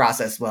always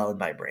processed well in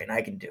my brain.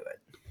 I can do it.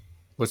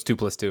 What's 2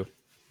 + 2?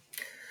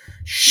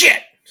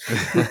 Shit.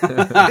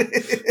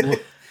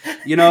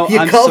 You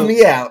called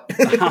me out.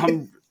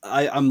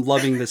 I'm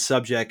loving this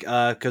subject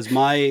because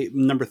my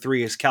number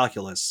 3 is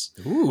calculus.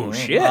 Ooh,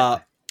 shit.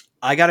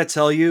 I got to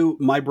tell you,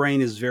 my brain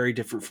is very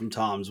different from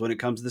Tom's when it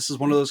comes. This is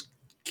one of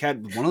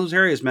those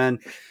areas, man.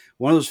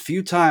 One of those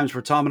few times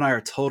where Tom and I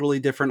are totally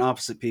different,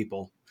 opposite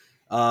people.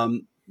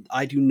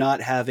 I do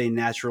not have a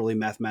naturally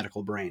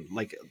mathematical brain.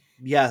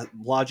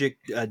 Logic,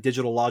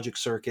 digital logic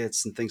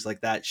circuits and things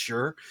like that.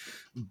 Sure.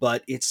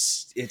 But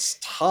it's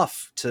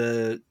tough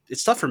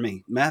for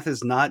me. Math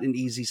is not an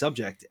easy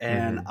subject.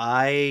 And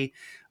I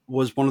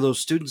was one of those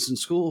students in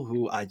school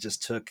who I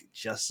just took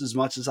just as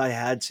much as I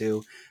had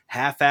to,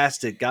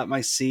 half-assed it, got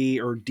my C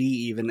or D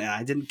even. And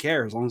I didn't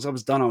care. As long as I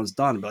was done, I was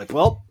done. But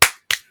well,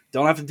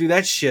 don't have to do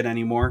that shit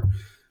anymore.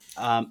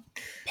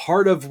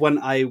 Part of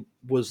when I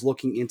was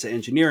looking into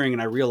engineering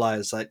and I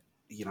realized that,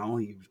 you're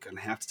going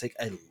to have to take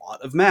a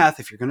lot of math.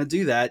 If you're going to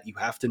do that, you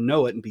have to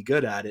know it and be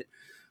good at it.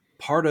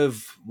 Part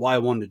of why I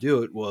wanted to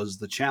do it was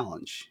the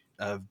challenge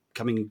of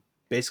coming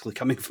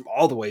from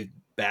all the way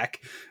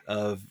back,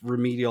 of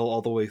remedial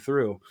all the way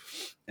through.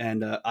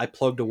 And I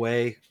plugged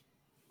away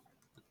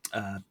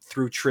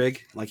through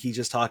trig, like he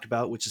just talked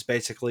about, which is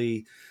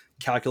basically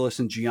calculus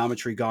and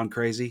geometry gone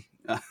crazy.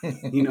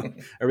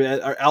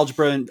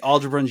 Algebra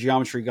and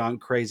geometry gone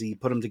crazy. You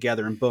put them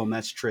together and boom,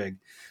 that's trig.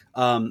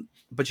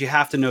 But you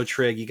have to know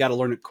trig. You got to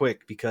learn it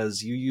quick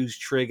because you use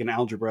trig and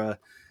algebra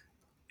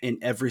in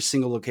every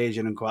single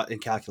occasion in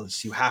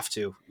calculus. You have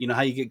to. You know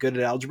how you get good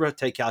at algebra?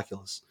 Take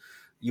calculus.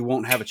 You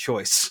won't have a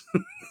choice.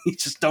 You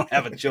just don't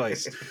have a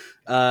choice.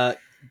 But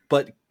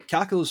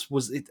calculus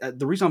was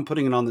the reason I'm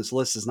putting it on this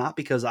list is not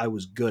because I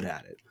was good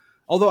at it.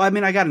 Although, I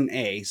got an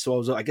A,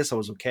 so I guess I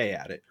was okay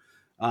at it.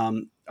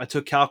 I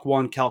took Calc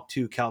 1, Calc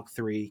 2, Calc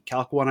 3.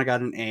 Calc 1, I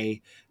got an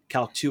A.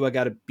 Calc 2, I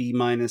got a B-,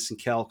 and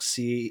Calc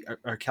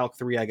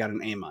 3, I got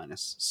an A-.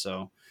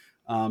 So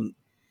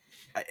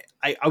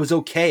I was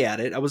okay at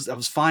it. I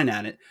was fine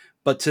at it,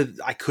 but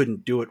I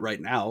couldn't do it right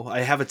now.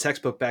 I have a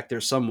textbook back there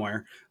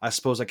somewhere. I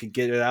suppose I could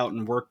get it out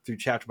and work through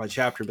chapter by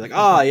chapter, be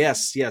like,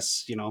 yes,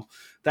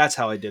 that's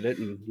how I did it.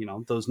 And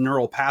those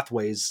neural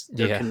pathways,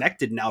 they're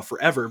connected now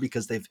forever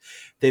because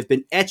they've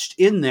been etched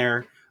in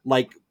there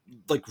like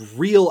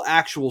real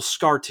actual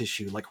scar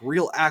tissue, like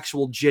real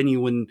actual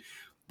genuine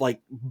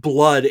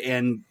blood,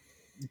 and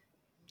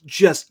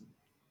just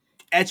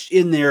etched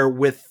in there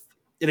with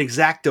an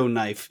X-Acto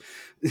knife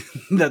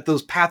that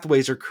those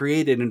pathways are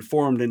created and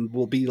formed and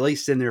will be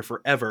laced in there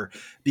forever,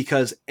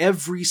 because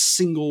every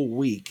single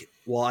week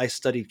while I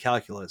studied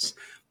calculus,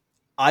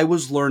 I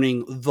was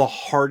learning the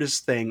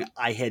hardest thing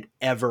I had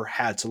ever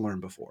had to learn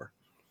before.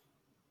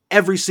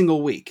 Every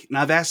single week. And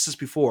I've asked this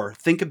before.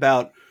 Think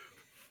about,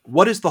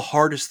 what is the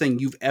hardest thing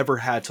you've ever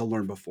had to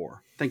learn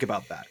before? Think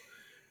about that.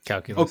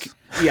 Calculus. Okay.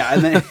 Yeah,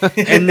 and then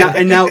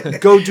and now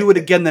go do it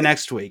again the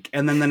next week,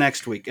 and then the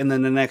next week, and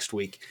then the next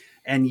week.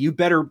 And you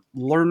better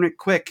learn it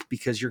quick,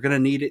 because you're going to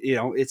need it.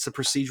 It's a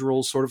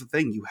procedural sort of a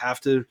thing. You have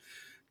to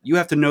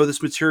know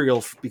this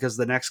material, because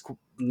the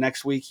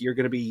next week you're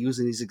going to be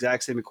using these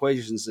exact same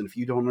equations, and if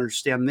you don't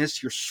understand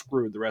this, you're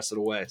screwed the rest of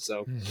the way.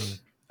 So,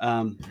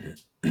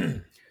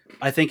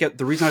 I think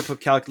the reason I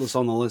put calculus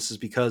on the list is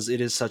because it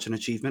is such an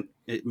achievement.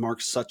 It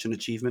marks such an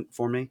achievement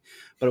for me,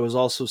 but it was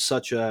also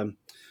such a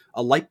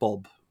light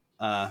bulb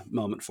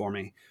moment for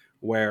me,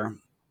 where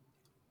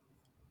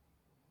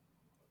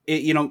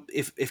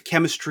if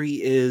chemistry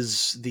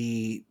is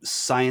the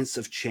science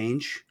of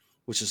change,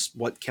 which is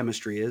what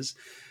chemistry is,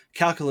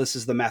 calculus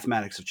is the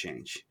mathematics of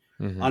change.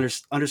 Mm-hmm.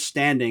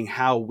 Understanding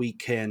how we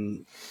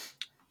can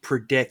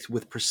predict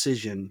with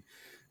precision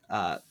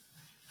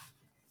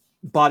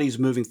bodies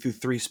moving through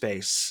three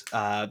space,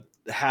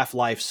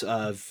 half-lives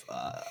of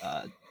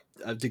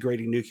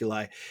degrading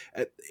nuclei.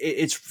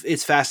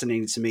 It's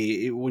fascinating to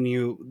me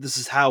this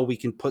is how we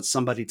can put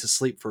somebody to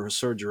sleep for a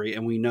surgery,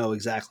 and we know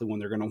exactly when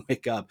they're going to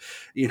wake up.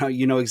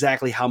 You know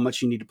exactly how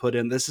much you need to put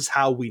in. This is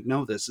how we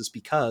know this, is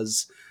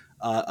because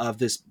of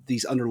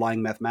these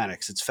underlying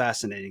mathematics. It's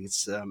fascinating.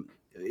 It's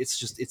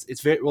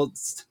very well.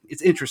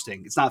 It's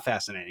interesting. It's not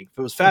fascinating. If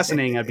it was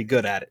fascinating, I'd be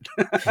good at it.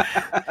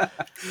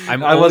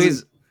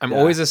 I'm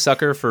always a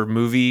sucker for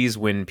movies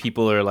when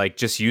people are like,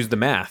 just use the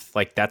math.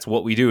 Like, that's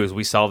what we do, is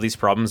we solve these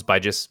problems by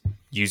just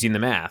using the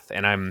math.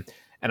 And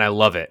I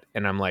love it.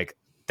 And I'm like,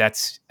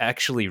 that's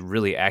actually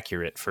really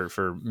accurate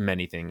for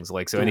many things.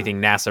 Like, so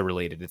anything NASA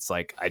related, it's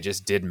like, I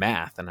just did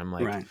math, and I'm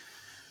like, right.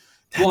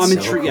 Well, I'm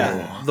intrigued. Cool.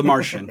 Yeah, The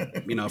Martian,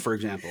 for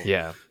example.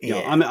 Yeah.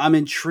 I'm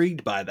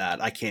intrigued by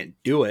that. I can't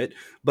do it,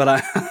 but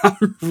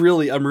I'm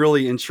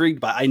really intrigued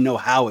by. I know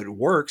how it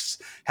works,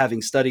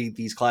 having studied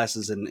these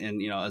classes and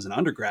as an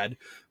undergrad,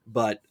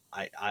 but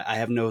I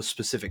have no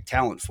specific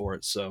talent for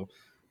it. So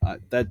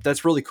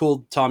that's really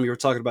cool, Tom. You were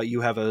talking about you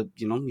have a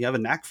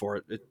knack for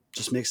it. It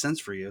just makes sense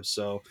for you.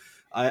 So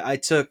I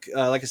took,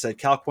 like I said,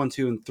 Calc 1,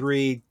 2, and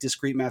 3,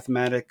 discrete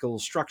mathematical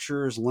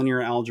structures, linear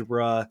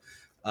algebra,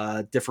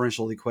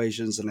 differential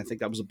equations, and I think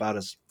that was about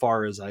as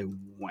far as I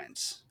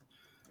went.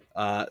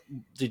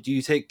 Did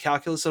you take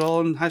calculus at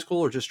all in high school,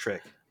 or just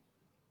trig?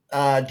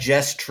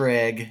 Just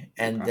trig,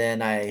 and then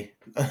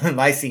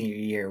my senior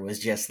year was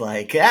just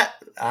like,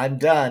 I'm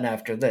done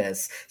after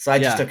this. So I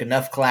just took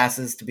enough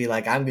classes to be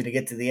like, I'm going to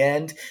get to the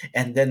end,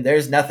 and then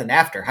there's nothing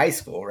after high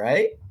school,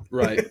 right?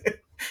 Right.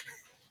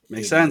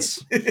 Makes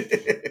sense.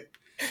 Hey,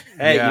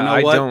 yeah, you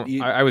know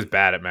what? I was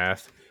bad at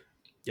math.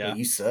 Yeah,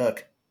 you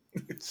suck.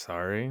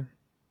 Sorry.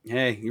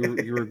 Hey,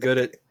 you were good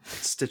at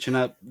stitching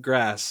up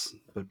grass,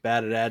 but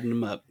bad at adding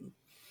them up.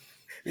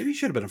 Maybe you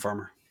should have been a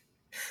farmer.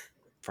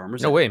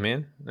 Farmers. No way,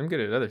 man. I'm good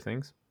at other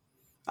things.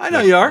 I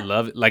know you are.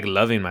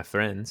 Loving my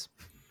friends.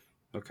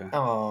 Okay.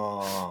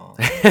 Oh.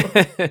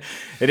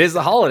 It is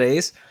the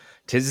holidays.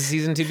 'Tis the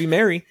season to be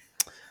merry.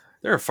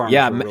 There are farmers who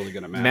are really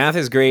good at math. Math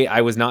is great.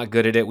 I was not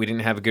good at it. We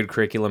didn't have a good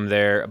curriculum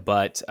there,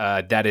 but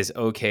that is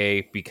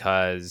okay,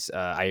 because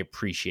I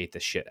appreciate the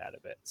shit out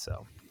of it.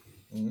 So,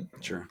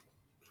 sure,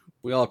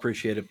 we all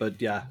appreciate it.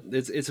 But yeah,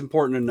 it's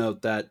important to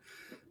note that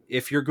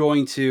if you're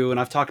going to, and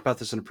I've talked about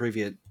this in a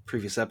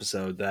previous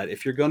episode, that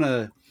if you're going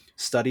to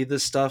study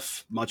this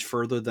stuff much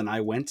further than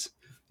I went,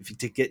 if you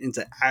to get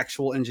into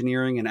actual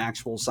engineering and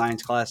actual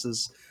science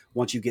classes,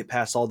 once you get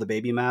past all the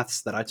baby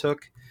maths that I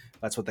took,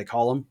 that's what they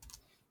call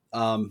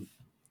them.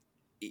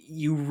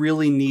 You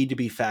really need to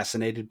be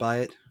fascinated by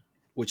it,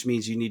 which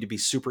means you need to be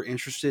super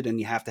interested, and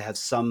you have to have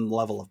some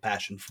level of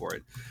passion for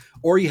it,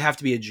 or you have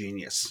to be a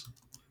genius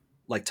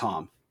like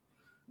Tom.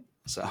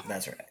 So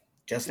that's right.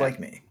 Just like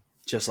me.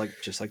 Just like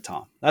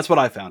Tom. That's what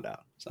I found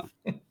out. So,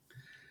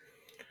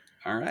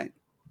 all right.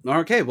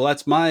 Okay. Well,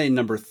 that's my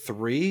number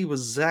 3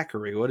 was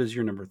Zachary. What is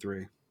your number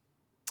 3?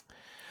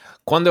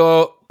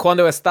 Cuando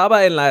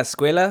estaba en la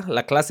escuela,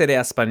 la clase de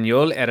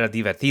español era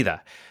divertida.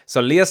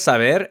 Solía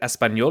saber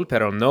español,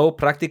 pero no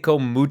practico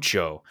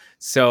mucho.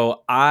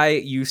 So I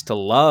used to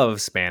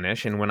love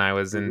Spanish, and when I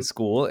was in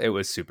school, it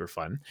was super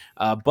fun.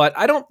 But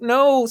I don't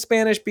know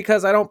Spanish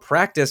because I don't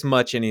practice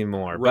much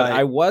anymore. Right. But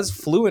I was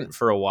fluent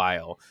for a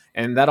while,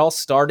 and that all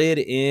started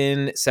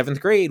in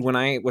 7th grade when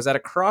I was at a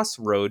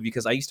crossroad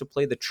because I used to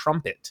play the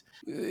trumpet.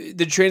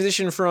 The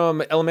transition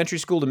from elementary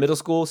school to middle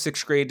school,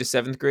 6th grade to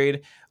 7th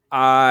grade,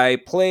 I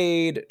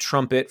played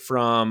trumpet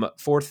from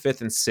 4th,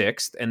 5th, and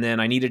 6th, and then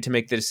I needed to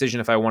make the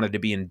decision if I wanted to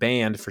be in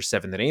band for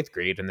 7th and 8th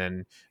grade, and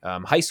then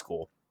high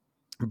school.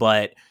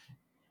 But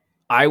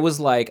I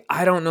was like,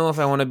 I don't know if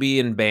I want to be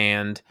in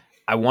band.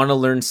 I want to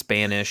learn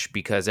Spanish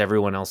because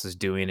everyone else is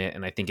doing it,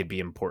 and I think it'd be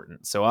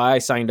important. So I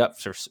signed up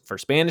for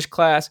Spanish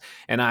class,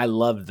 and I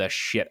loved the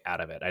shit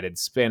out of it. I did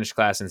Spanish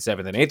class in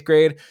 7th and 8th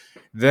grade.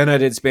 Then I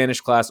did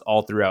Spanish class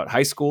all throughout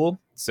high school,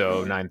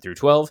 so 9 through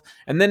 12.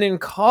 And then in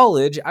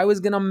college, I was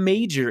going to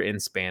major in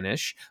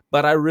Spanish,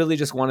 but I really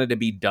just wanted to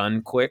be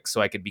done quick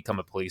so I could become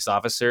a police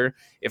officer.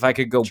 If I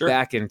could go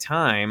back in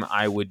time,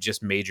 I would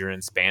just major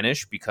in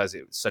Spanish because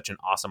it was such an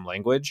awesome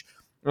language.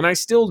 And I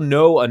still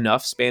know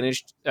enough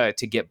Spanish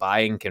to get by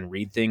and can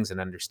read things and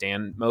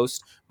understand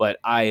most, but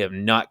I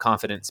am not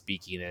confident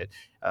speaking it.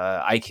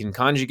 I can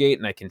conjugate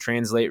and I can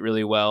translate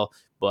really well,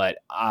 but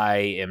I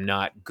am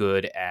not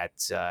good at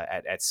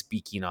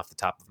speaking off the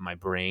top of my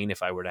brain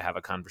if I were to have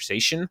a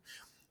conversation.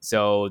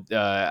 So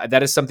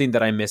that is something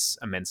that I miss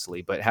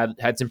immensely, but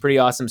had some pretty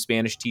awesome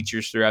Spanish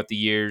teachers throughout the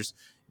years.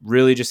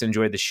 Really just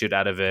enjoyed the shit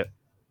out of it.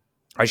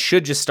 I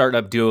should just start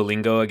up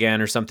Duolingo again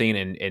or something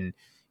and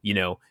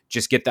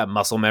just get that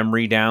muscle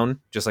memory down,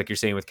 just like you're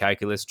saying with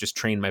calculus, just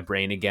train my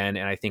brain again.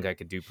 And I think I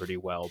could do pretty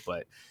well.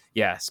 But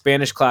yeah,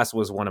 Spanish class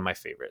was one of my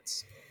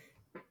favorites.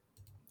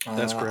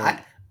 That's great.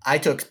 I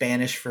took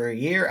Spanish for a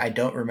year. I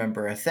don't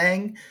remember a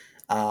thing.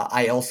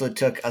 I also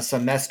took a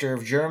semester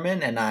of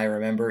German, and I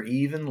remember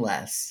even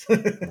less.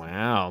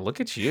 Wow,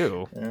 look at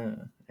you.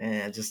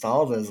 And just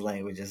all those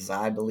languages.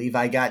 I believe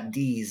I got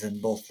D's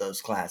in both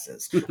those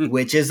classes,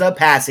 which is a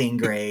passing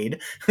grade.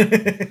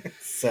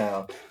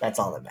 So that's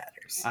all that matters.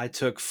 I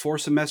took 4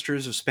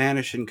 semesters of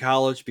Spanish in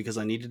college because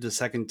I needed a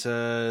second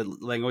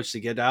language to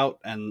get out,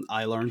 and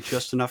I learned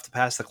just enough to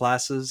pass the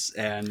classes,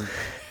 and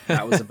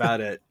that was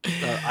about it.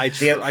 I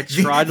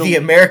tried the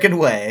American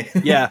way.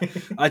 Yeah,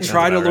 I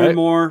try to learn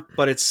more,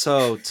 but it's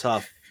so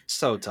tough.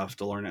 So tough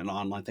to learn an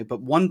online thing.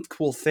 But one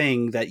cool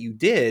thing that you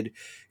did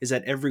is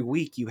that every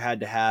week you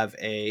had to have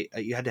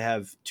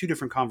 2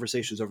 different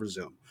conversations over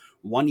Zoom.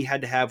 One you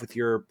had to have with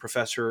your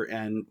professor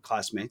and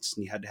classmates,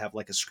 and you had to have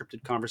like a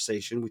scripted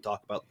conversation. We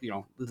talked about,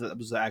 that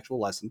was the actual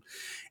lesson.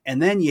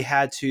 And then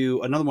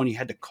another one you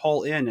had to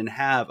call in and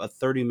have a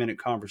 30-minute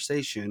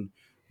conversation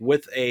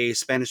with a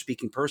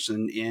Spanish-speaking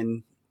person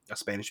in a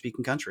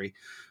Spanish-speaking country,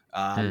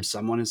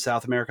 someone in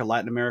South America,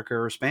 Latin America,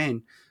 or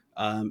Spain.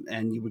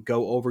 And you would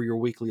go over your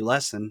weekly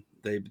lesson.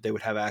 They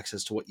would have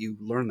access to what you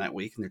learned that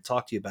week, and they'd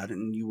talk to you about it.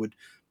 And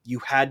you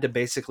had to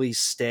basically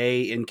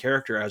stay in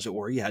character, as it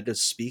were. You had to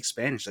speak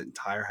Spanish that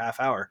entire half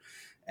hour.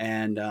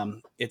 And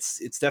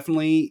it's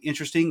definitely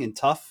interesting and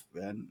tough.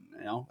 And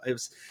it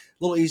was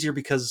a little easier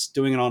because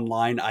doing it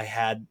online, I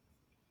had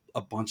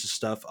a bunch of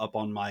stuff up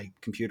on my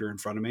computer in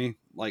front of me.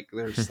 Like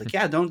they're just like,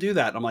 yeah, don't do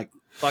that. I'm like,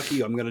 fuck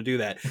you, I'm going to do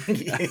that.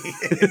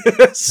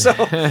 So,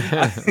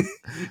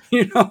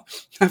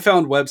 I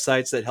found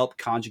websites that help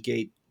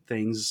conjugate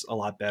things a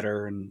lot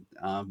better. And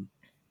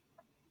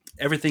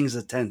everything's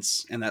a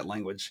tense in that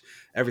language.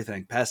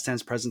 Everything, past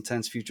tense, present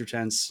tense, future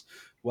tense,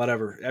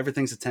 whatever.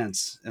 Everything's a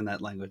tense in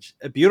that language.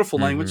 A beautiful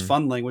language,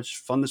 fun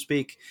to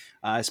speak.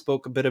 I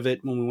spoke a bit of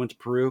it when we went to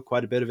Peru,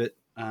 quite a bit of it.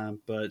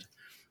 But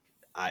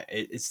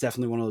it's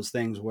definitely one of those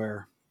things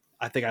where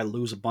I think I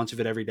lose a bunch of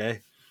it every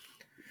day.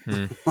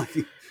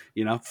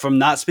 From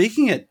not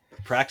speaking it.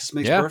 Practice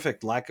makes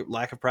perfect. Lack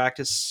of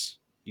practice,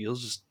 you'll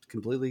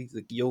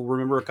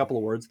remember a couple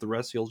of words. The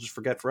rest you'll just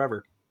forget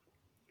forever.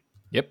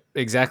 Yep,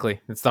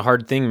 exactly. It's the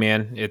hard thing,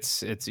 man.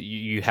 It's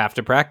you have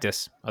to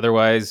practice.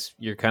 Otherwise,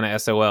 you're kind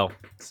of SOL.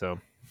 So, all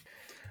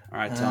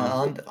right,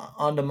 Tom.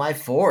 On to my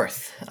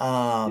fourth.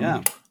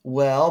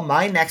 Well,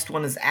 my next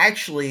one is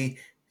actually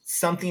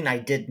something I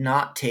did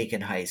not take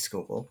in high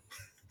school.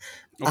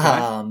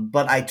 Okay.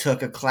 But I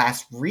took a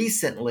class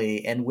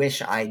recently and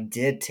wish I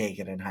did take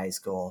it in high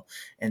school,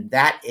 and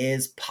that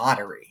is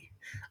pottery.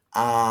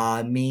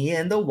 Me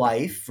and the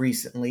wife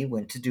recently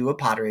went to do a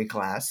pottery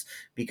class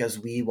because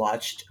we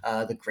watched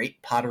the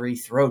Great Pottery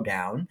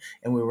Throwdown,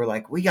 and we were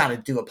like, we got to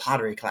do a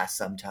pottery class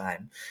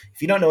sometime.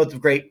 If you don't know what the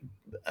Great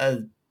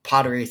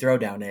Pottery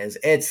Throwdown is,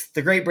 it's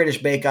the Great British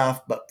Bake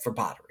Off, but for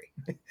pottery.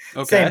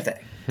 Okay. Same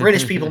thing.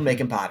 British people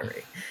making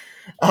pottery.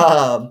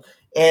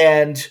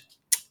 And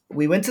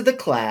we went to the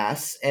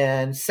class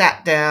and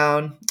sat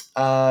down,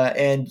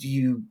 and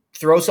you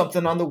throw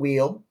something on the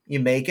wheel, you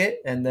make it,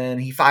 and then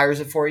he fires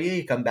it for you.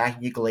 You come back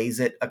and you glaze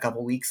it a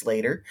couple weeks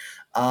later.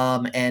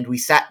 And we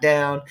sat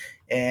down,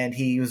 and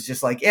he was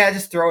just like, yeah,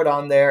 just throw it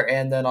on there,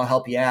 and then I'll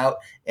help you out.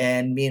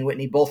 And me and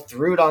Whitney both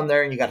threw it on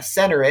there, and you got to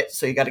center it,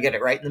 so you got to get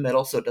it right in the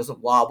middle so it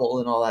doesn't wobble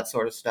and all that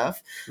sort of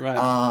stuff.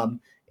 Right.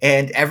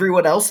 And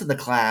everyone else in the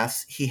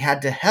class, he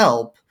had to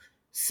help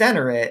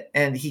center it,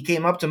 and he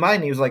came up to mine,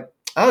 and he was like,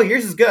 oh,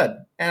 yours is good.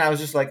 And I was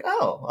just like,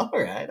 oh, all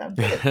right, I'm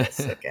good at this.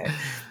 Okay.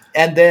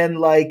 And then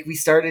we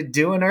started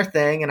doing our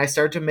thing, and I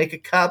started to make a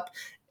cup,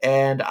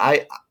 and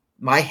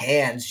my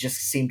hands just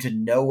seemed to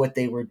know what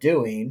they were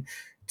doing,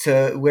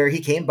 to where he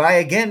came by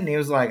again, and he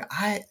was like,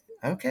 I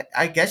okay,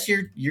 I guess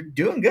you're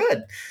doing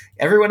good.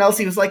 Everyone else,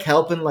 he was like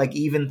helping like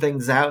even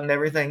things out and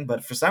everything,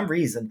 but for some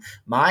reason,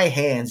 my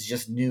hands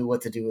just knew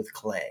what to do with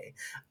clay.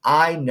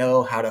 I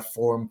know how to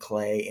form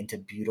clay into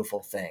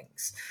beautiful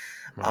things.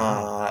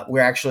 We're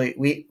actually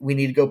we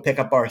need to go pick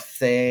up our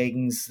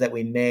things that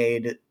we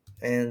made,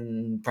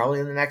 and probably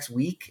in the next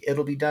week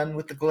it'll be done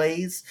with the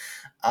glaze,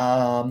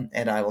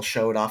 and I will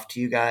show it off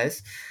to you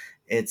guys.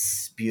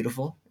 It's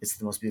beautiful. It's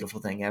the most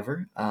beautiful thing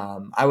ever.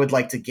 I would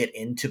like to get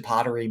into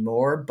pottery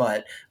more,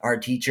 but our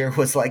teacher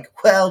was like,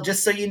 well,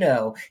 just so you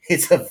know,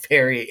 it's a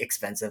very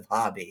expensive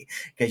hobby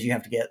because you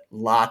have to get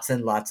lots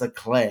and lots of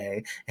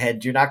clay,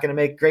 and you're not going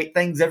to make great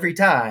things every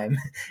time,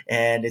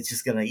 and it's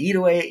just going to eat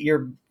away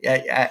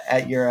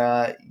at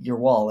your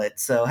wallet.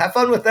 So have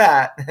fun with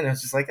that. And I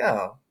was just like,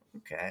 oh,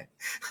 okay.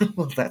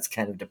 Well, that's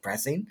kind of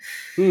depressing.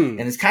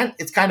 And it's kind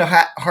of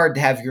hard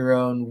to have your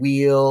own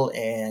wheel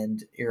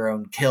and your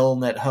own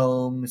kiln at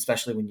home,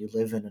 especially when you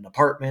live in an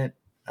apartment.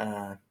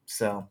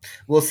 So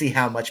we'll see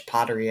how much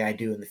pottery I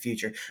do in the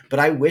future. But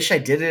I wish I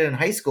did it in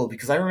high school,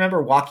 because I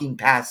remember walking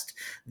past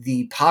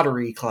the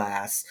pottery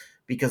class,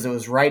 because it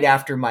was right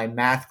after my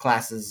math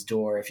class's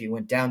door. If you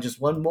went down just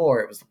one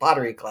more, it was the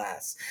pottery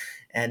class.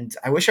 And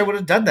I wish I would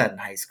have done that in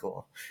high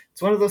school.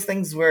 It's one of those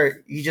things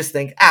where you just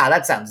think,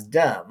 that sounds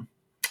dumb.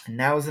 And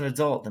now as an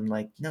adult, I'm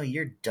like, no,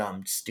 you're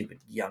dumb, stupid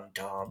young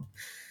Tom.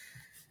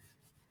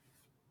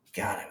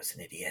 God, I was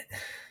an idiot.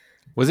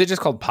 Was it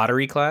just called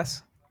pottery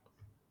class?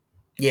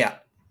 Yeah.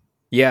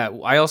 Yeah,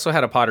 I also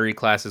had a pottery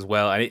class as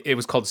well. It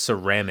was called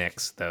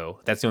ceramics, though.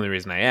 That's the only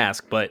reason I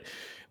ask. But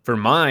for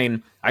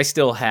mine, I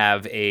still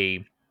have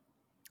I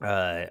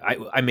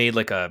made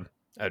like a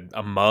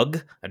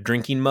mug, a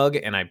drinking mug,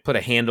 and I put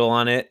a handle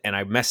on it, and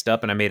I messed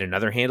up and I made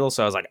another handle.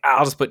 So I was like,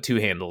 I'll just put two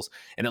handles,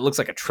 and it looks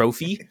like a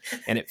trophy,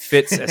 and it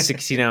fits a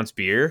 16-ounce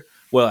beer.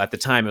 Well, at the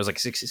time, it was like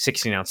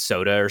 16-ounce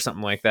soda or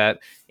something like that.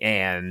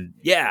 And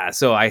yeah,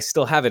 so I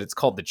still have it. It's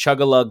called the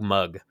Chug-a-Lug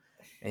mug,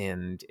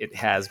 and it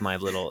has my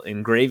little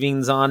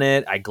engravings on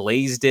it. I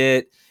glazed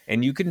it,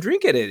 and you can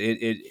drink it.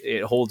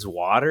 It holds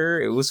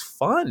water. It was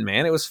fun,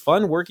 man. It was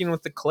fun working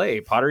with the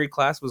clay. Pottery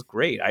class was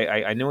great.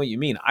 I know what you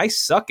mean. I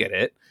suck at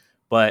it,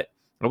 but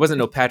I wasn't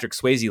no Patrick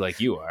Swayze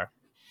like you are.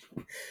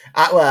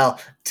 Well,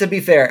 to be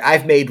fair,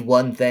 I've made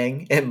one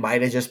thing. It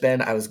might have just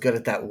been I was good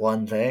at that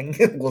one thing.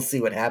 We'll see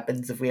what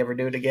happens if we ever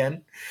do it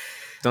again.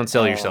 Don't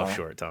sell yourself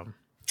short, Tom.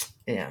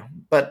 Yeah,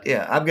 but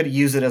yeah, I'm going to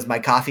use it as my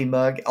coffee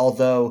mug,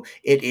 although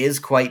it is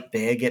quite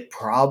big. It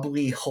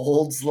probably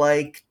holds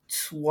like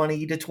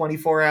 20 to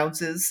 24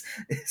 ounces,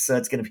 so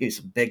it's going to be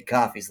some big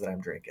coffees that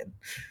I'm drinking.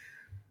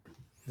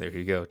 There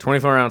you go.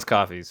 24-ounce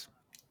coffees.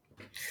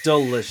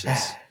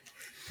 Delicious.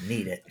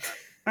 Need it.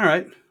 All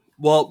right.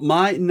 Well,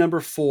 my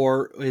number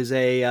 4 is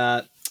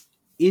a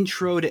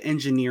intro to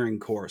engineering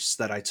course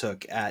that I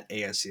took at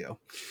ASU.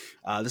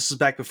 This is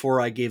back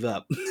before I gave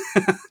up,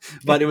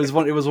 but it was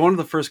one of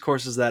the first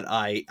courses that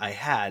I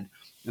had.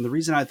 And the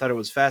reason I thought it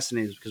was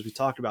fascinating is because we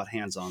talked about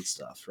hands-on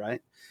stuff,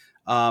 right?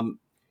 And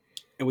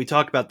we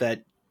talked about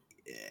that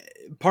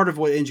part of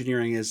what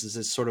engineering is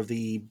this sort of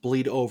the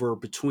bleed over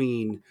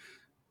between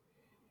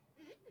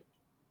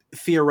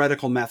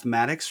theoretical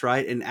mathematics,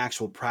 right, and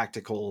actual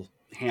practical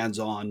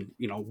hands-on,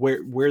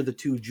 where the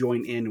two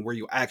join in and where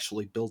you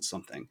actually build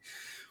something.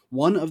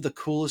 One of the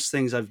coolest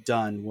things I've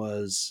done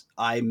was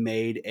I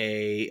made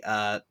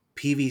a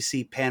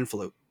PVC pan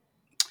flute,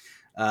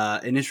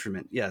 an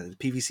instrument. Yeah, the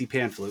PVC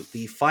pan flute.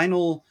 The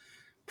final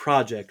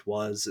project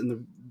was,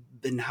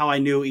 and how I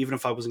knew even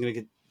if I wasn't going to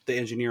get the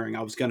engineering,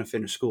 I was going to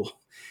finish school.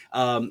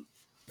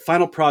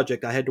 Final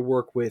project, I had to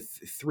work with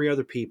 3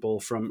 other people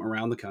from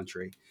around the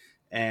country.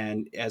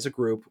 And as a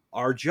group,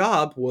 our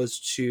job was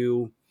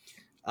to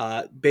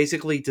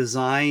basically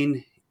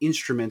design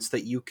instruments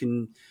that you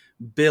can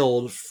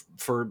build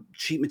for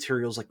cheap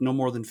materials, like no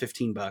more than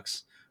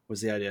 $15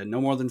 was the idea.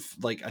 No more than,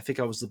 like, I think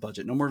I was the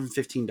budget, no more than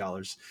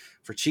 $15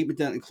 for cheap.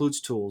 That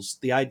includes tools.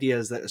 The idea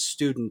is that the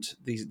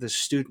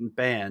student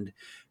band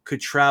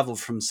could travel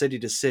from city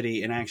to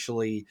city and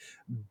actually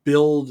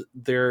build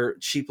their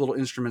cheap little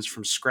instruments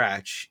from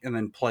scratch and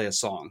then play a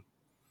song,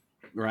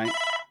 right?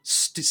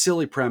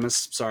 Silly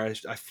premise. Sorry,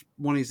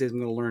 one of these days I'm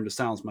going to learn to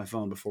silence my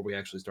phone before we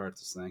actually start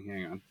this thing.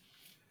 Hang on.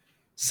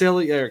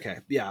 Silly. Okay,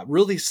 yeah,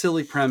 really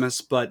silly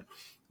premise, but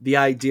the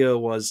idea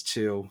was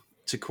to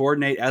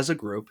coordinate as a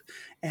group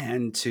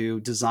and to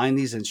design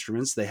these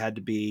instruments. They had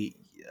to be.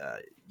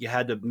 You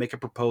had to make a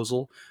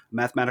proposal, a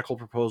mathematical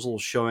proposal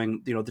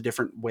showing the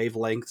different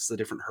wavelengths, the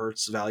different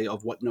hertz value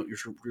of what note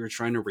you're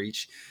trying to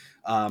reach,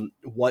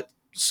 what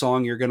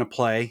song you're going to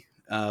play.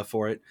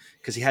 For it,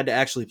 because you had to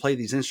actually play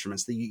these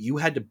instruments. You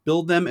had to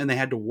build them and they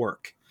had to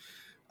work.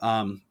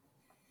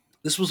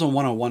 This was a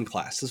 101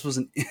 class. This was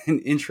an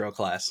intro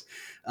class.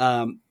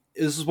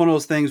 This was one of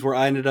those things where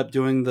I ended up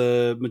doing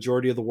the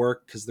majority of the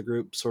work because the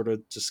group sort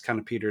of just kind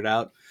of petered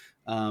out.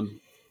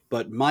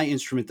 but my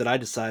instrument that I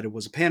decided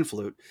was a pan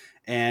flute,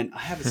 and I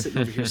have it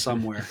sitting over here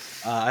somewhere.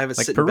 I have it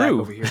like sitting Peru. back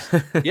over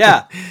here.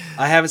 Yeah,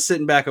 I have it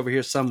sitting back over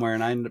here somewhere,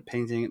 and I ended up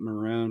painting it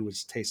maroon,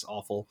 which tastes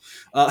awful.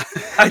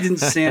 I didn't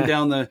sand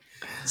down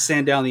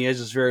the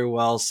edges very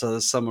well, so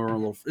some are a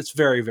little. It's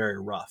very, very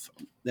rough,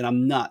 and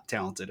I'm not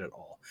talented at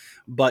all,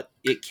 but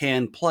it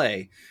can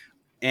play.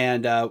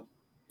 And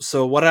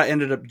so what I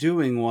ended up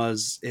doing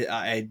was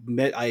I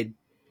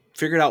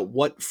figured out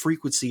what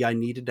frequency I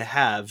needed to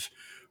have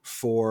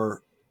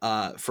for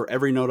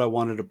every note I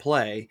wanted to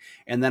play,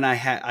 and then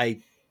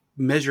I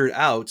measured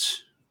out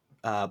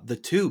the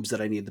tubes that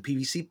I need, the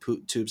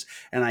PVC tubes,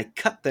 and I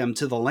cut them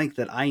to the length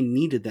that I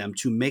needed them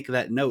to make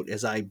that note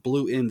as I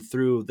blew in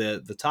through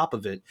the top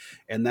of it,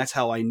 and that's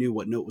how I knew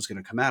what note was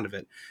going to come out of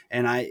it.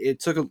 And it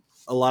took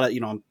a lot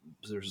of,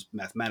 there's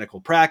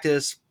mathematical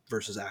practice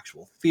versus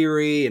actual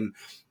theory, and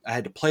I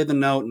had to play the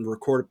note and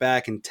record it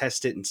back and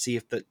test it and see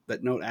if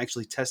that note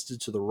actually tested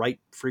to the right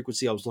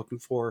frequency I was looking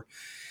for.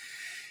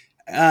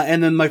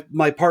 And then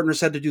my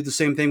partners had to do the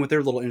same thing with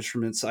their little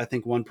instruments. I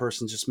think one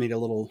person just made a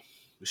little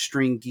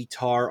string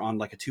guitar on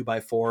like a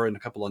 2x4 and a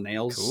couple of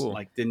nails. Cool.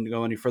 Like didn't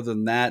go any further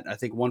than that. I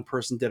think one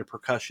person did a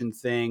percussion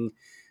thing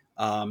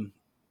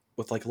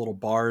with like little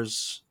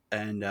bars,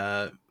 and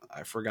I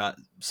forgot,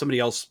 somebody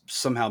else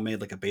somehow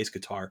made like a bass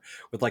guitar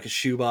with like a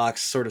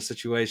shoebox sort of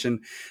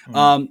situation.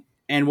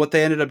 And what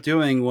they ended up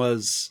doing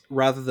was,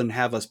 rather than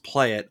have us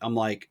play it, I'm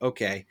like,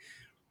 okay,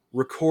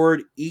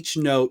 record each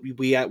note.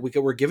 We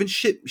were given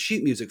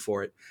sheet music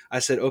for it. I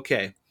said,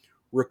 okay,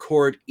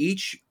 record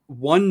each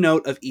one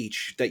note of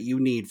each that you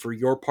need for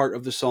your part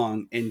of the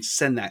song and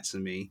send that to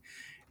me.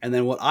 And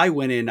then what I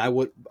went in,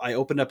 I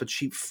opened up a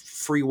cheap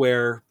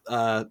freeware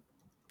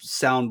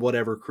sound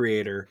whatever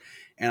creator,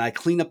 and I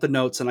cleaned up the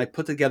notes and I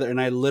put together,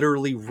 and I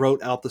literally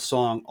wrote out the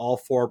song, all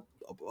 4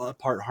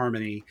 part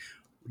harmony,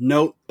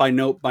 note by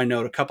note by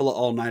note, a couple of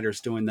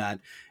all-nighters doing that.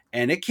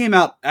 And it came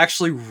out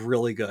actually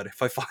really good.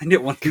 If I find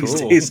it one of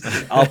these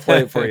days, I'll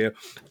play it for you.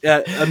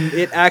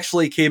 It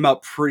actually came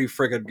out pretty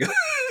friggin'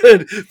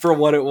 good for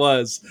what it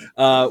was.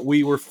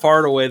 We were far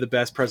and away the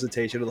best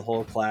presentation of the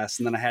whole class.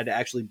 And then I had to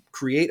actually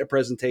create a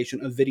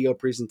video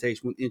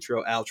presentation with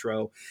intro,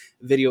 outro,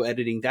 video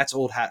editing. That's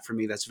old hat for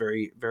me. That's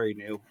very, very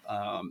new.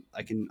 I'm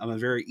a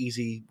very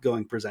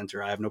easygoing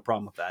presenter. I have no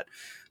problem with that.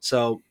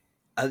 So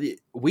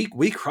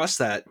we crushed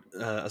that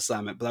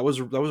assignment, but that was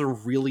a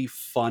really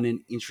fun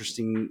and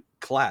interesting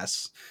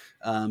class.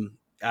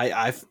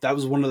 That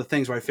was one of the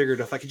things where I figured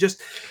if I could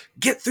just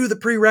get through the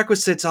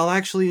prerequisites, I'll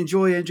actually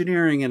enjoy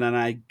engineering. And then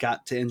I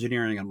got to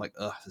engineering. I'm like,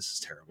 oh, this is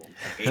terrible.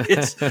 I hate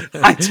it.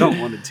 I don't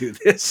want to do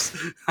this.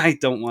 I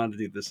don't want to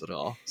do this at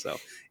all. So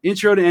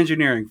intro to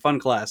engineering, fun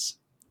class.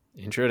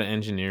 Intro to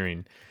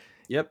engineering.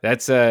 Yep.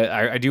 That's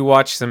I do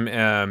watch some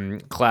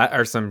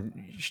some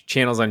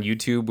channels on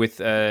YouTube with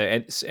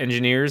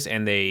engineers,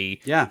 and they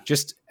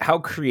just how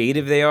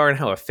creative they are and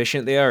how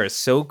efficient they are is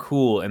so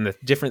cool, and the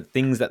different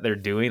things that they're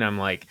doing. I'm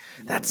like,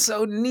 that's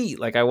so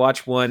neat. Like I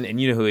watch one, and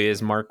you know who he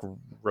is, Mark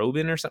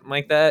Robin or something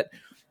like that.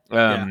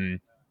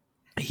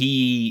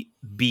 He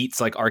beats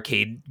like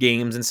arcade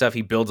games and stuff.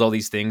 He builds all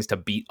these things to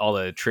beat all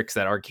the tricks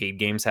that arcade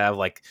games have,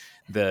 like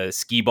the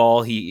skee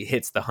ball. He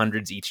hits the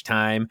hundreds each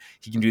time.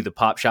 He can do the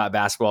pop shot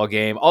basketball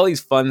game, all these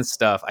fun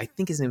stuff. I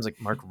think his name's like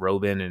Mark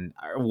Robin and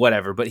or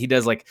whatever, but he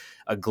does like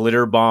a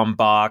glitter bomb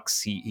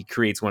box. He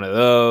creates one of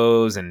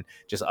those and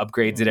just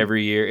upgrades it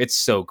every year. It's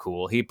so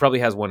cool. He probably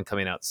has one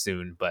coming out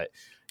soon, but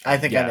I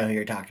think I know who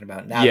you're talking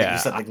about now that you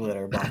said the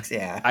glitter box.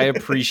 Yeah. I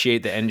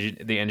appreciate the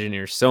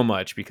engineers so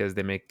much because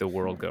they make the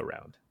world go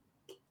round.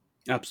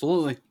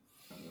 Absolutely.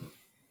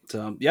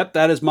 So, yep,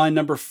 that is my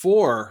number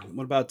 4.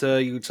 What about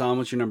you, Tom?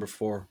 What's your number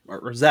 4?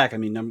 Or Zach, I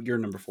mean, your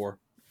number 4.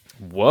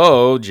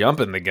 Whoa,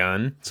 jumping the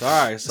gun.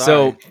 Sorry.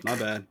 So, my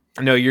bad.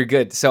 No, you're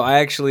good. So I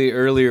actually,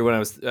 earlier when I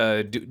was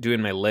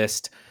doing my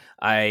list,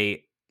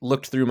 I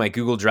looked through my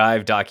Google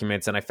Drive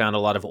documents and I found a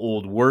lot of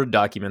old Word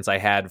documents I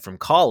had from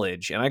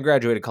college, and I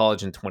graduated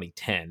college in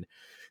 2010.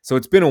 So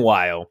it's been a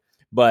while,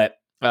 but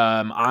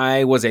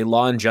I was a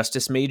law and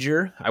justice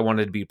major. I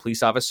wanted to be a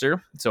police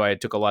officer. So I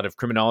took a lot of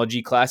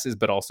criminology classes,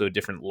 but also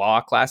different law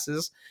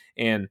classes.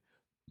 And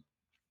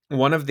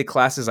one of the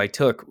classes I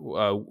took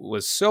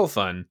was so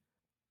fun.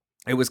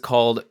 It was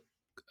called,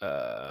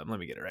 let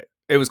me get it right.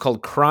 It was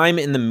called Crime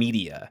in the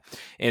Media.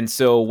 And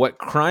so what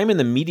crime in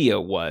the media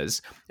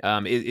was,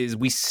 is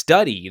we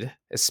studied,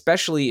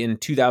 especially in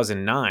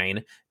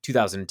 2009,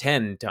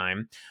 2010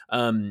 time,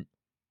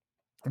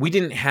 we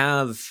didn't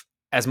have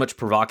as much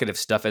provocative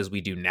stuff as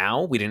we do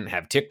now. We didn't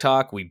have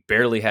TikTok. We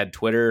barely had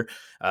Twitter,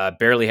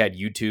 barely had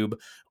YouTube,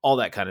 all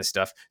that kind of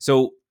stuff.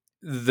 So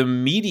the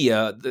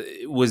media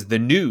was the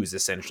news,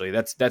 essentially.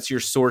 That's your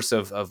source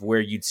of where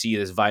you'd see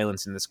this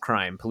violence and this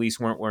crime. Police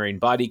weren't wearing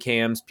body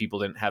cams. People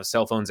didn't have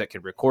cell phones that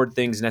could record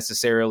things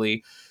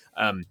necessarily.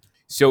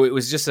 So it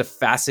was just a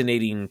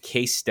fascinating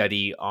case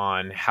study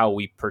on how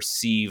we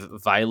perceive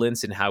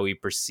violence and how we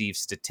perceive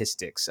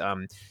statistics.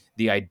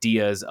 the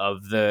ideas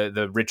of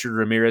the Richard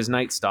Ramirez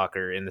Night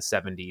Stalker in the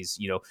 70s.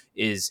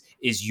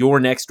 Is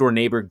your next door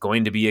neighbor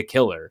going to be a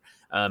killer?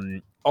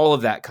 All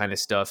of that kind of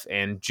stuff,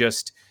 and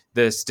just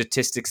the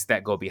statistics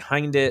that go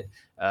behind it,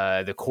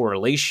 the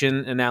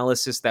correlation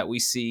analysis that we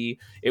see.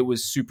 It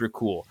was super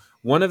cool.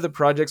 One of the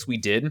projects we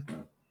did,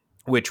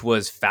 which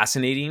was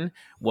fascinating,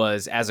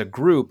 was as a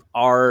group,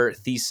 our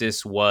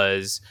thesis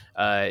was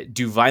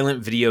do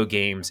violent video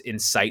games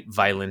incite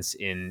violence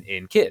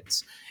in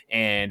kids?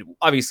 And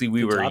obviously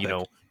we were,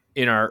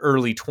 in our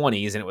early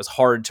 20s, and it was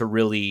hard to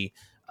really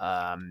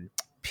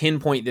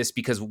pinpoint this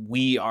because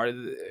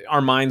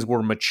our minds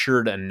were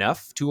matured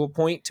enough to a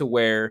point to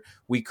where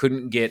we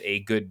couldn't get a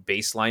good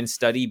baseline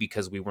study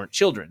because we weren't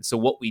children. So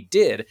what we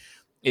did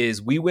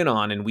is we went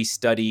on and we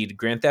studied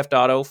Grand Theft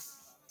Auto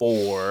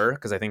 4,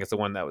 because I think it's the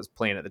one that was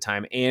playing at the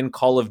time, and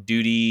Call of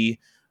Duty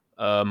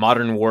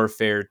Modern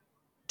Warfare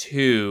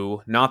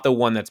 2, not the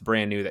one that's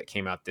brand new that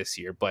came out this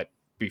year, but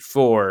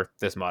before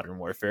this Modern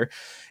Warfare.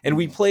 And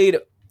we played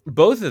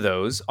both of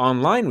those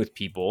online with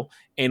people,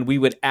 and we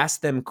would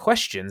ask them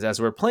questions as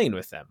we're playing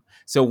with them.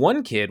 So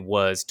one kid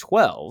was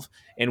 12,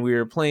 and we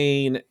were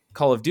playing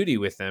Call of Duty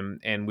with them,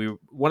 and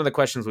one of the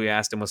questions we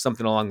asked him was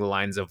something along the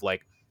lines of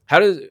like, how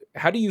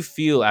do you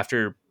feel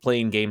after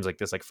playing games like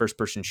this, like first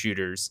person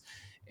shooters?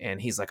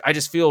 And he's like, I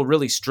just feel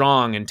really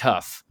strong and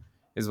tough,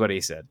 is what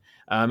he said.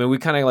 And we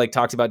kind of like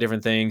talked about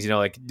different things,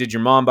 like, did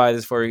your mom buy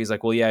this for you? He's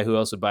like, well, yeah, who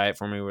else would buy it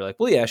for me? We're like,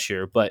 well, yeah,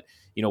 sure. But,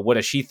 what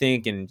does she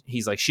think? And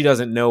he's like, she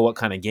doesn't know what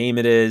kind of game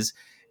it is.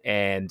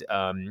 And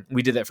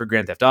we did that for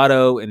Grand Theft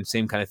Auto, and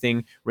same kind of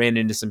thing. Ran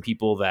into some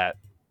people that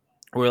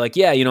were like,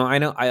 yeah, I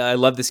know I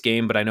love this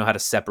game, but I know how to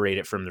separate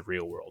it from the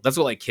real world. That's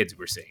what like kids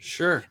were saying.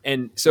 Sure.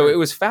 And so it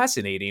was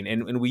fascinating.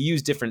 And we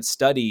used different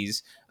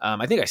studies.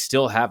 I think I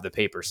still have the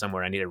paper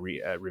somewhere. I need to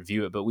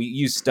review it, but we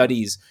used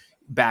studies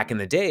back in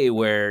the day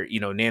where,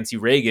 Nancy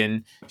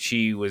Reagan,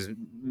 she was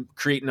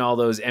creating all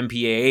those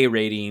MPAA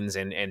ratings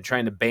and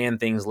trying to ban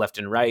things left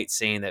and right,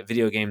 saying that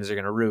video games are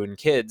going to ruin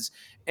kids.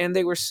 And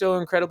they were so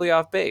incredibly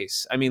off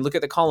base. I mean, look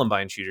at the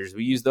Columbine shooters.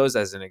 We use those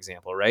as an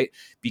example, right?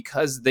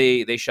 Because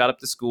they shot up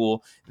the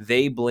school,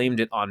 they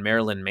blamed it on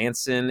Marilyn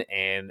Manson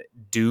and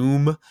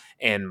Doom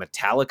and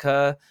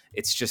Metallica.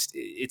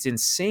 It's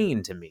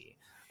insane to me.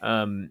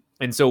 And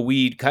so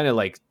we kind of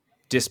like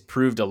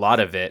disproved a lot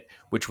of it,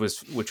 which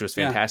was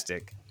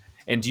fantastic.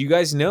 Yeah. And do you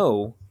guys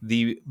know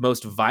the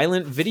most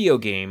violent video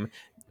game,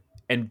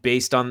 and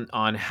based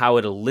on how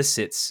it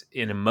elicits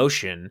an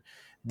emotion,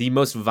 the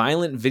most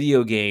violent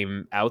video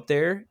game out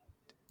there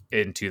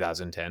in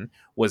 2010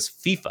 was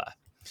FIFA.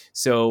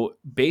 So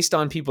based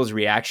on people's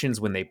reactions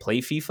when they play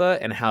FIFA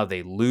and how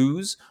they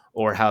lose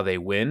or how they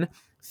win,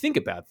 think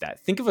about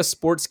that. Think of a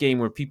sports game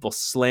where people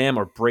slam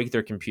or break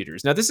their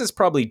computers. Now, this is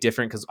probably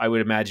different because I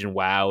would imagine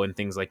WoW and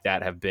things like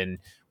that have been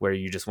where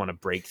you just want to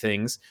break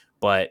things.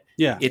 But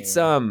yeah, it's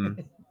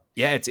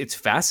it's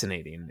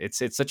fascinating.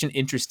 It's such an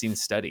interesting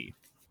study.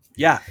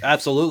 Yeah,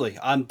 absolutely.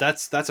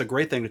 That's a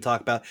great thing to talk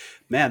about.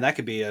 Man, that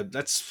could be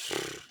that's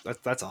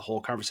a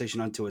whole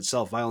conversation unto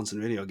itself. Violence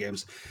in video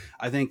games.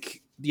 I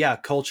think, yeah,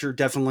 culture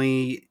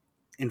definitely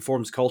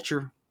informs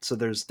culture. So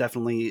there's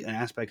definitely an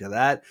aspect of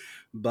that.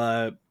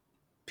 But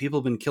people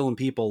have been killing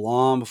people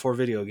long before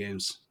video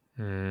games.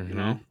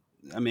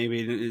 Mm-hmm.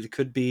 Maybe it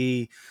could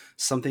be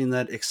something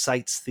that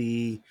excites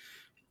the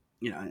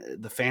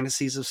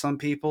fantasies of some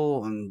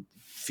people and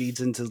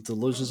feeds into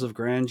delusions of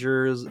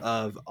grandeur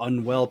of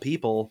unwell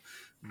people.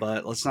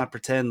 But let's not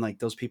pretend like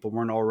those people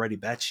weren't already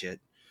batshit.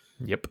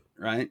 Yep.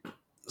 Right.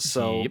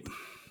 So, yep.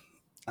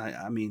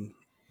 I mean,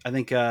 I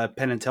think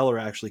Penn and Teller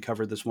actually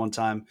covered this one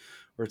time.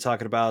 We're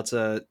talking about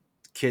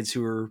kids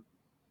who are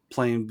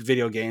playing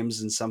video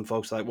games, and some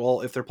folks are like, well,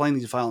 if they're playing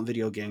these violent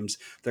video games,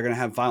 they're going to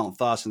have violent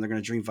thoughts and they're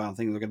going to dream violent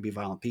things. They're going to be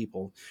violent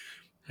people.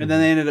 And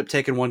then they ended up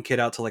taking one kid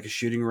out to like a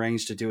shooting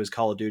range to do his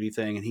Call of Duty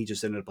thing, and he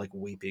just ended up like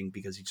weeping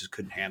because he just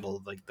couldn't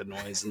handle like the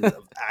noise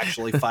of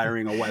actually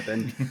firing a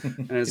weapon.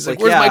 And it's like,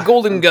 where's my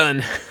golden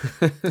gun?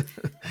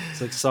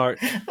 It's like, sorry,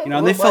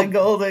 and they felt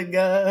golden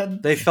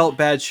gun. They felt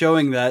bad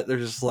showing that. They're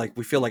just like,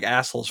 we feel like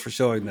assholes for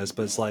showing this,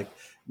 but it's like,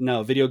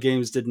 no, video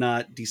games did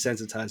not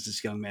desensitize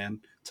this young man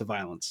to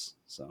violence.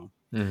 So.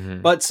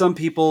 Mm-hmm. But some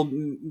people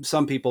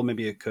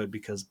maybe it could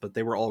but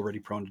they were already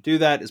prone to do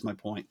that, is my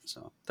point.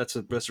 So that's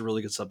a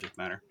really good subject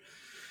matter.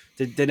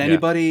 Did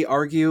anybody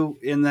argue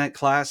in that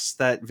class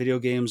that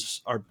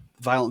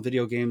violent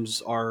video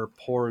games are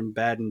poor and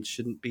bad and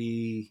should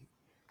be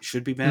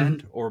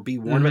banned or be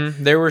warned?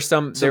 Mm-hmm. There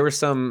were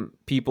some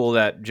people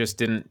that just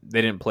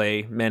didn't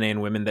play, men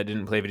and women that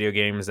didn't play video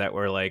games, that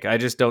were like, I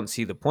just don't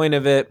see the point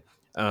of it.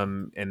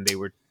 And they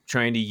were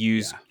trying to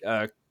use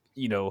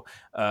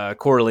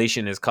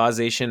correlation is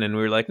causation, and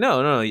we were like,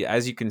 no,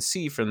 as you can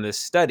see from this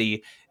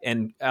study,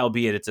 and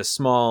albeit it's a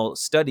small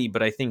study,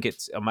 but I think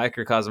it's a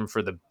microcosm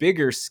for the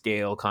bigger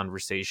scale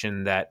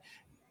conversation, that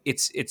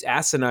it's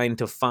asinine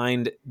to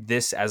find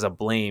this as a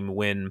blame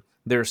when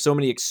there are so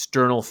many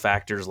external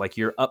factors like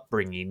your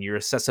upbringing, your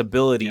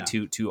accessibility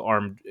to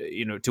armed,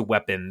 to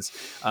weapons,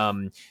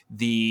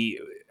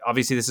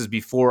 obviously this is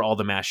before all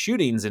the mass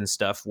shootings and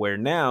stuff, where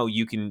now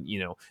you can,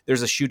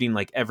 there's a shooting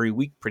like every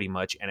week pretty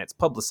much, and it's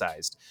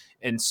publicized.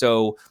 And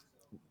so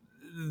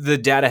the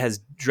data has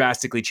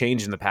drastically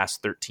changed in the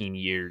past 13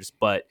 years,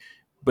 but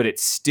it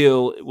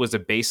still was a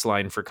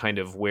baseline for kind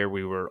of where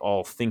we were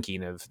all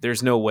thinking of.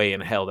 There's no way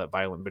in hell that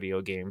violent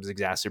video games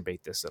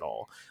exacerbate this at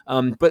all.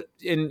 But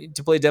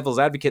to play devil's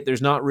advocate,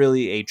 there's not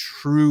really a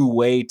true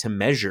way to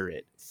measure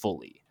it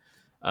fully.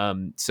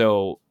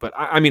 But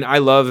I mean, I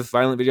love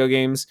violent video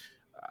games.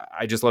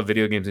 I just love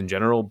video games in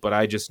general, but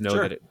I just know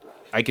that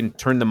I can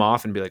turn them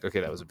off and be like,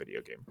 okay, that was a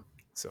video game.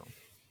 So,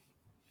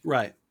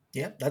 right.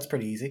 Yep, that's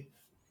pretty easy.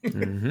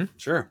 Mm-hmm.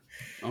 Sure.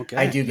 Okay.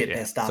 I do get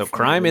pissed off. So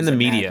crime in the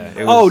media.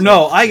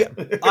 No,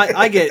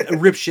 I get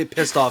rip shit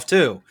pissed off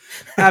too.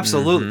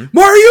 Absolutely.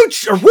 Mario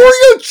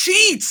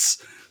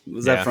cheats.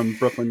 Was that from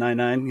Brooklyn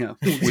Nine-Nine? Yeah.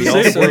 We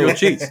also Mario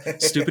cheats.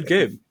 Stupid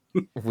game.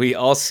 We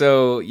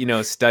also,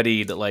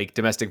 studied like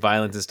domestic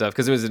violence and stuff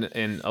because it was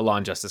in a law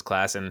and justice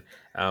class, and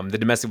the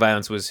domestic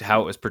violence was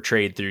how it was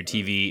portrayed through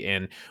TV.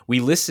 And we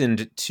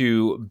listened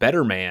to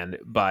Better Man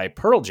by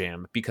Pearl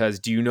Jam because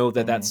do you know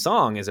that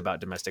song is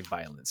about domestic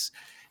violence?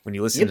 When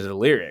you listen to the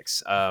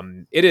lyrics,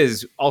 it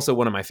is also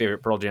one of my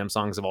favorite Pearl Jam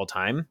songs of all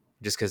time,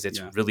 just because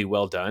it's really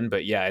well done.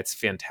 But yeah, it's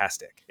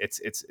fantastic.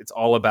 It's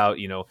all about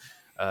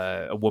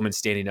a woman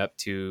standing up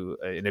to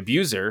an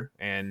abuser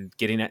and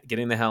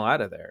getting the hell out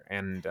of there,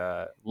 and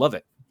love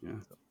it. Yeah.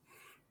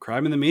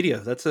 Crime in the media.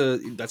 That's a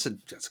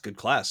good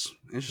class.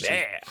 Interesting.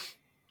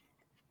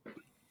 Yeah.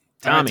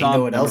 Tommy, you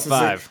know what else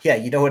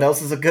you know what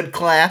else is a good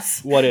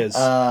class? What is?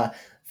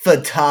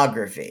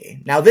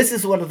 Photography. Now, this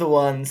is one of the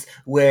ones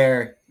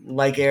where,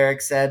 like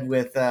Eric said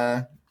with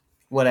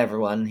whatever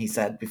one he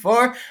said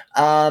before,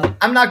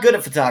 I'm not good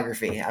at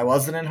photography. I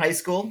wasn't in high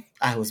school.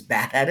 I was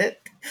bad at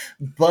it,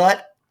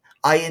 but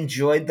I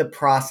enjoyed the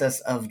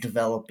process of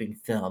developing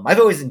film. I've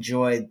always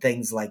enjoyed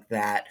things like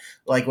that,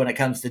 like when it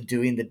comes to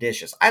doing the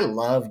dishes. I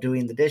love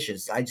doing the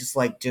dishes. I just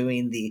like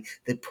doing the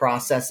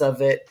process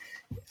of it.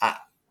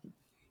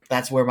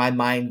 That's where my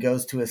mind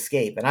goes to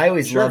escape. And I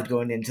always loved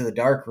going into the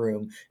dark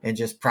room and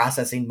just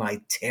processing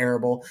my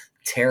terrible,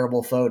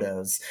 terrible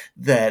photos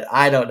that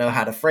I don't know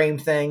how to frame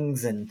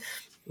things. And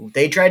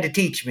they tried to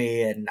teach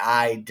me and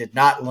I did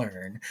not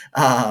learn.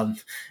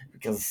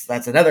 Because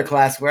that's another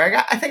class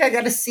where I think I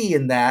got a C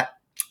in that.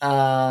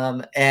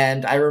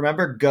 And I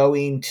remember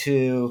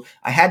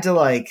I had to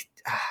I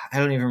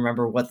don't even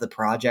remember what the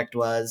project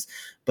was,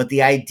 but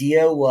the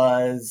idea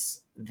was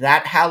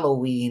that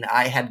Halloween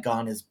I had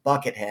gone as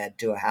Buckethead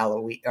to a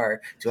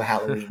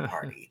Halloween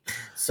party.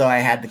 So I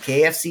had the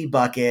KFC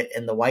bucket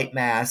and the white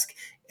mask,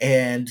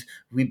 and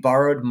we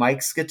borrowed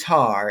Mike's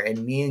guitar,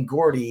 and me and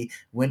Gordy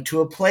went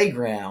to a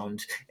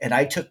playground, and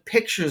I took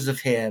pictures of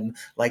him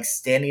like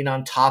standing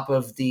on top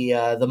of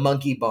the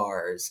monkey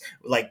bars,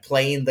 like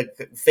playing the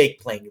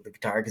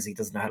guitar because he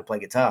doesn't know how to play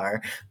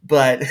guitar,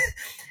 but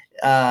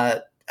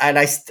and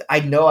I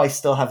know I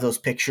still have those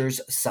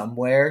pictures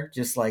somewhere,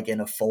 just like in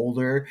a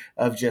folder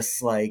of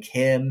just like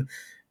him.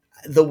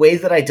 The way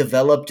that I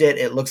developed it,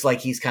 it looks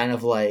like he's kind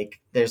of like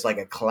there's like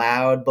a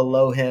cloud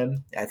below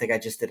him. I think I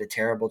just did a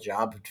terrible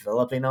job of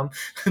developing them,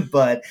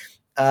 but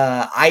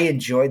I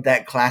enjoyed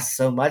that class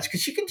so much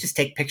because you can just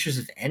take pictures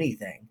of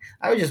anything.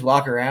 I would just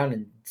walk around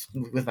and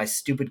with my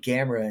stupid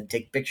camera and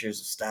take pictures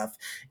of stuff.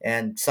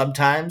 And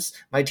sometimes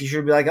my teacher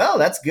would be like, "Oh,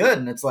 that's good,"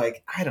 and it's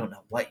like, I don't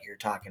know what you're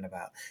talking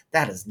about.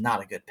 That is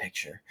not a good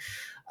picture.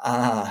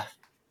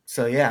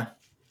 So yeah.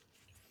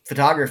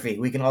 Photography.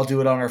 We can all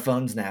do it on our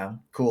phones now.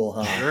 Cool,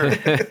 huh? Sure.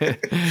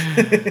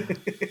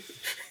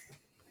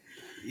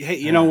 Hey,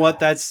 you know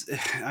what?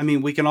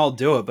 We can all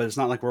do it, but it's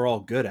not like we're all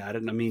good at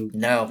it. I mean,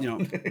 no.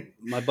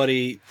 My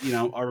buddy,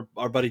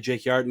 our buddy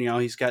Jake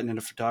Yarden, he's gotten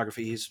into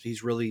photography.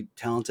 He's really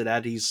talented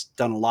at it. He's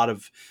done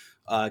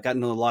gotten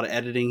into a lot of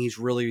editing. He's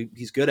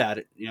good at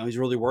it. He's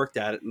really worked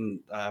at it. And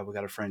we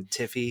got a friend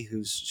Tiffy,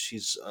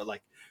 she's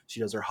she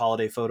does her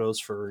holiday photos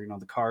for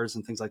the cars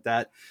and things like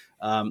that.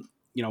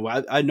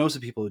 I know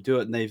some people who do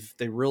it, and they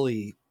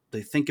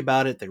think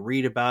about it, they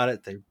read about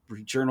it, they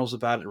read journals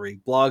about it,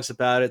 read blogs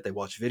about it, they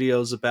watch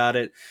videos about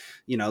it.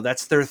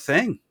 That's their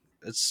thing.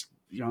 It's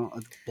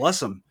bless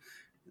them.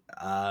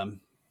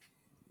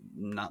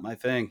 Not my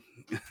thing.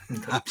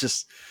 I'm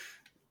just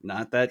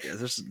not that.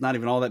 There's not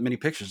even all that many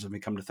pictures of me,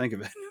 come to think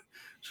of it.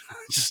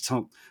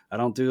 I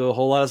don't do a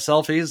whole lot of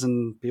selfies,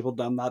 and people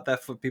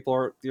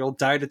are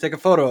tired to take a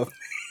photo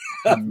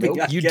of me.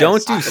 Nope. You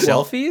don't do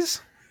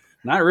selfies?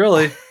 Not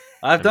really.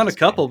 I've done a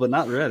couple, but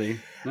not really.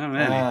 Not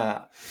many.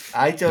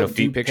 I don't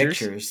do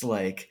pictures.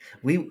 Like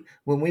when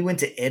we went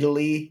to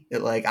Italy,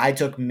 I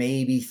took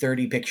maybe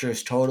 30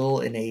 pictures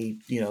total in a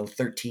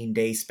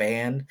 13-day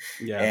span.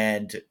 Yeah.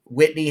 And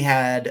Whitney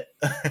had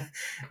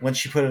when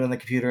she put it on the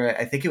computer,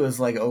 I think it was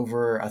like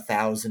over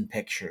 1,000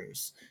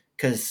 pictures.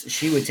 Because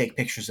she would take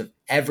pictures of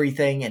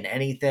everything and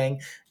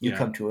anything. You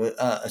come to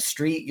a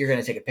street, you're going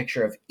to take a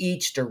picture of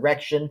each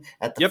direction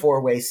at the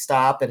four-way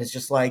stop, and it's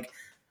just like,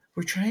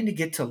 we're trying to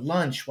get to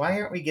lunch. Why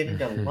aren't we getting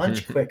to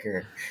lunch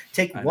quicker?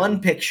 Take one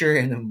picture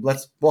and then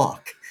let's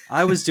walk.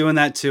 I was doing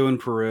that too in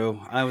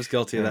Peru. I was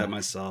guilty of that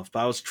myself,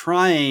 but I was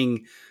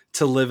trying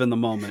to live in the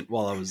moment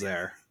while I was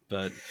there.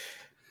 But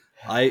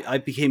I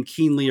became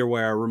keenly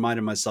aware. I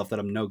reminded myself that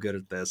I'm no good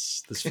at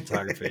this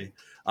photography.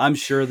 I'm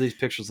sure these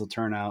pictures will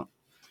turn out.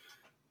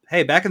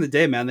 Hey, back in the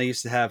day, man, they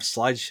used to have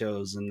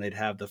slideshows and they'd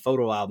have the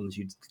photo albums.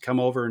 You'd come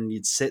over and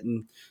you'd sit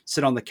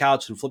on the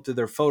couch and flip through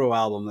their photo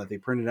album that they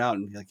printed out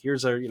and be like,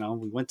 here's our,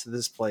 we went to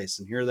this place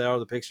and here they are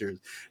the pictures.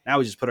 Now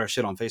we just put our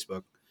shit on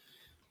Facebook.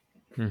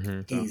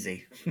 Mm-hmm. So.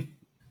 Easy.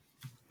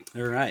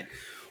 All right.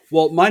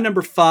 Well, my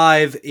number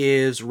 5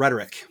 is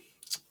rhetoric.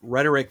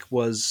 Rhetoric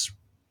was,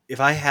 if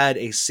I had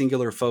a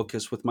singular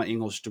focus with my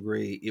English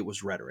degree, it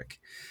was rhetoric.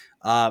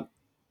 I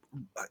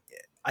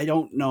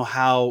don't know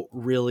how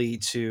really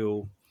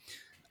to,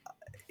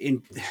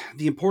 in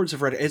the importance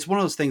of rhetoric. It's one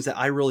of those things that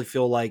I really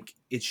feel like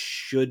it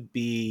should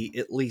be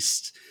at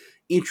least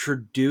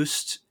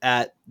introduced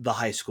at the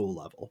high school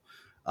level.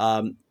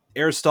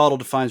 Aristotle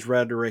defines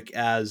rhetoric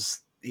as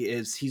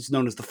he's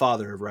known as the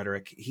father of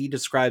rhetoric. He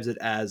describes it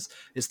as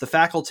it's the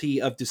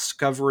faculty of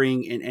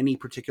discovering in any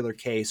particular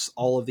case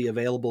all of the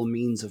available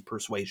means of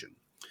persuasion.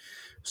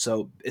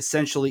 So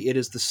essentially, it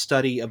is the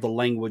study of the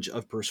language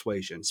of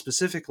persuasion.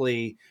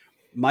 Specifically,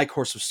 my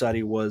course of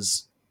study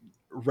was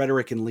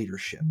rhetoric and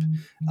leadership.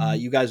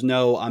 You guys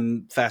know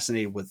I'm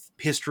fascinated with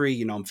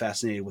history. I'm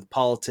fascinated with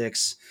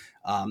politics.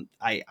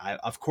 I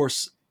of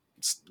course,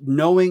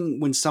 knowing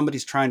when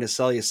somebody's trying to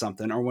sell you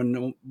something, or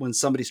when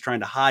somebody's trying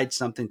to hide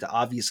something to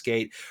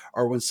obfuscate,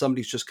 or when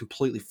somebody's just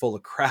completely full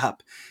of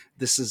crap,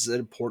 this is an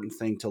important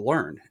thing to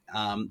learn.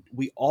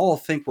 We all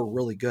think we're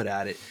really good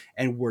at it,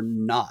 and we're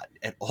not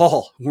at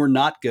all. We're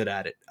not good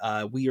at it.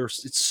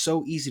 It's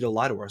so easy to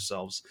lie to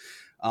ourselves.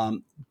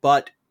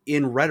 But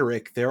in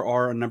rhetoric, there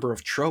are a number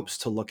of tropes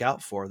to look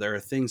out for. There are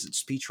things that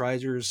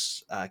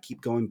speechwriters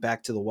keep going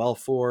back to the well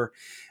for,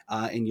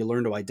 and you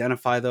learn to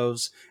identify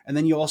those. And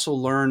then you also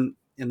learn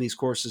in these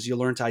courses, you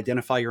learn to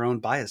identify your own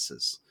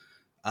biases.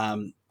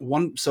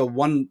 One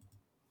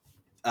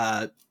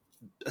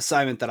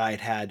assignment that I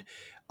had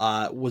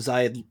was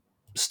I had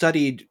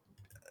studied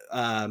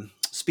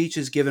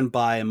speeches given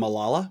by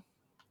Malala.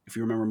 If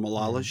you remember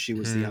Malala, she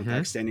was the young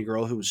Pakistani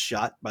girl who was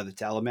shot by the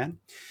Taliban.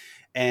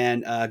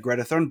 And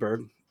Greta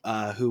Thunberg,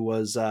 who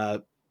was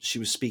she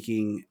was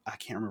speaking. I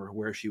can't remember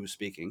where she was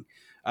speaking.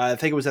 I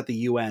think it was at the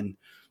UN,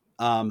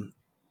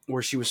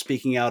 where she was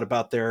speaking out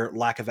about their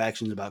lack of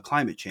actions about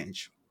climate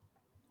change.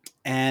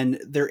 And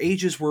their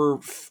ages were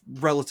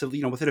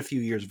relatively, within a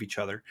few years of each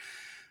other.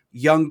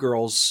 Young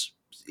girls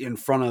in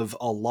front of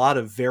a lot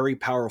of very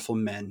powerful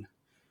men,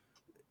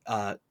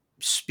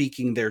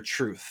 speaking their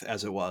truth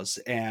as it was.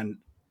 And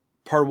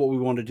part of what we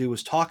want to do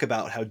was talk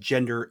about how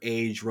gender,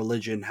 age,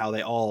 religion, how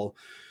they all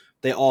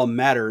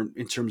matter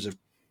in terms of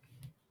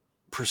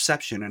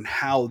perception and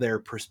how they're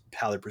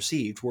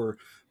perceived. Where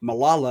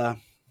Malala,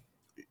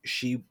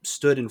 she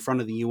stood in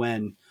front of the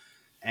UN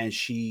and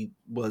she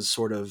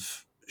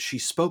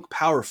spoke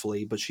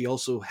powerfully, but she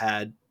also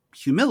had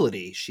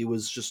humility. She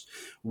was just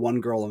one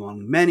girl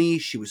among many.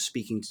 She was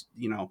speaking,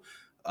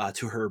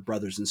 to her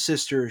brothers and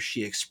sisters.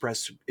 She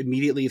expressed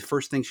immediately, the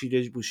first thing she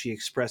did was she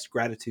expressed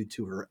gratitude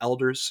to her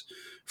elders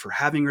for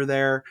having her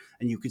there.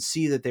 And you could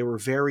see that they were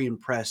very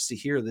impressed to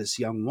hear this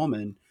young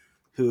woman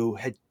who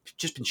had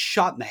just been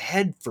shot in the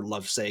head, for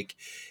love's sake,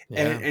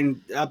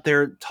 and up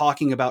there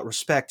talking about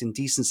respect and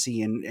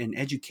decency and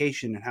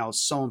education and how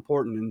it's so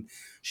important. And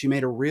she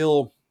made a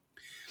real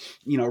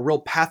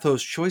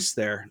pathos choice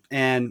there.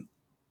 And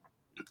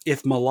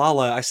if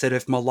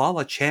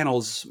Malala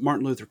channels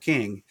Martin Luther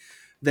King,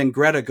 then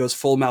Greta goes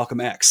full Malcolm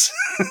X.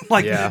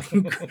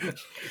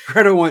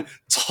 Greta went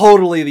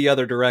totally the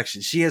other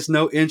direction. She has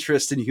no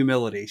interest in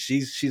humility.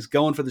 She's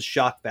going for the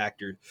shock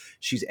factor.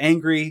 She's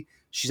angry.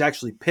 She's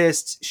actually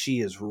pissed.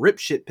 She is rip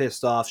shit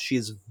pissed off. She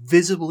is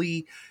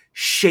visibly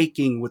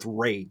shaking with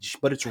rage,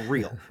 but it's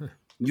real.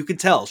 You can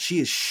tell she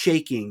is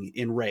shaking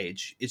in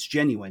rage. It's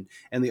genuine.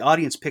 And the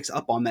audience picks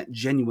up on that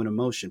genuine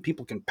emotion.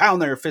 People can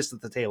pound their fist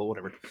at the table,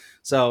 whatever.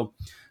 So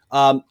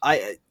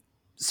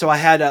I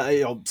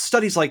had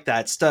studies like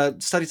that.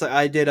 Studies like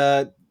I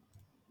did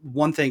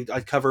one thing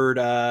I covered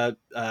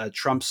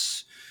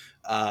Trump's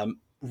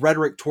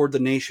rhetoric toward the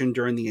nation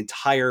during the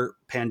entire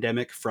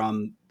pandemic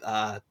from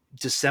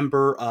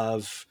December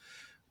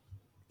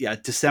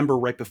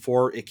right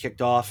before it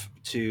kicked off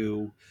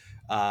to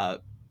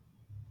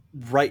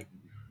right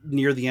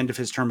near the end of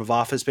his term of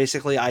office.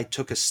 Basically, I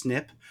took a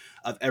snip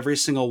of every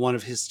single one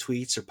of his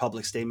tweets or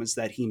public statements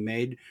that he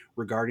made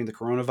regarding the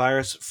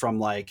coronavirus from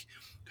like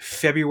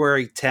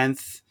February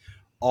 10th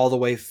all the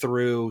way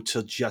through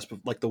to just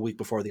like the week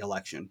before the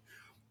election.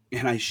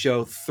 And I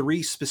show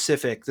three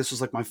specific, this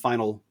was like my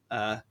final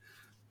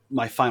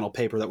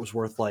paper that was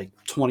worth like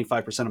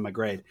 25% of my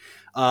grade.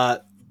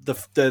 I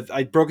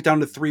broke it down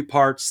to 3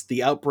 parts: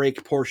 the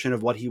outbreak portion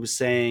of what he was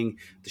saying,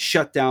 the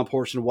shutdown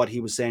portion of what he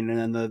was saying,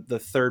 and then the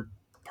third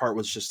part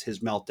was just his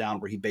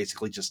meltdown, where he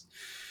basically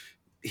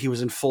he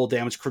was in full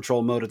damage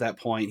control mode at that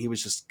point. He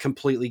was just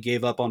completely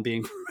gave up on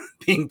being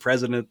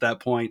president at that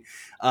point.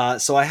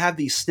 So I have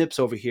these snips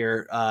over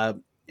here,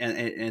 and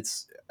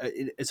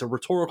it's a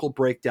rhetorical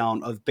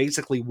breakdown of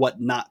basically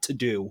what not to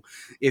do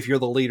if you're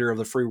the leader of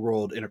the free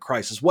world in a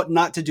crisis, what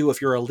not to do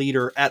if you're a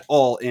leader at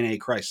all in a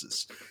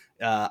crisis.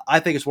 I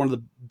think it's one of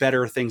the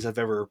better things I've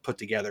ever put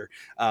together.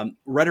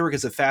 Rhetoric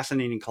is a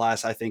fascinating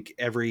class. I think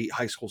every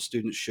high school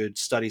student should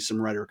study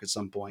some rhetoric at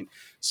some point,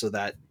 so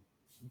that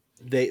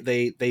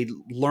they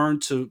learn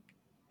to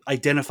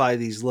identify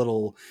these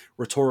little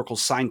rhetorical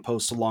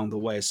signposts along the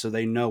way, so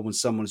they know when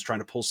someone is trying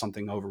to pull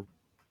something over,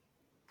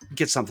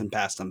 get something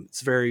past them.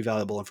 It's very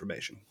valuable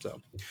information.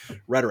 So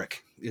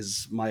rhetoric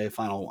is my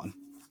final one.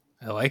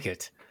 I like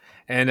it.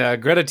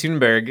 And Greta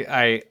Thunberg,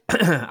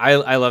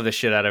 I love the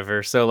shit out of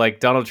her. So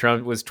like Donald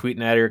Trump was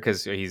tweeting at her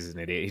because he's an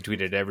idiot. He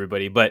tweeted at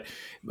everybody. But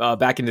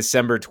back in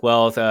December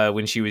 12th,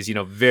 when she was,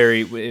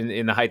 very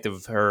in the height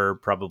of her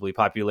probably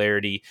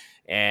popularity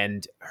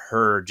and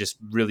her just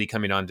really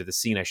coming onto the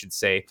scene, I should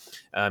say,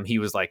 he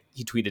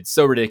tweeted,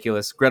 "So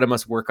ridiculous. Greta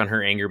must work on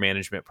her anger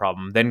management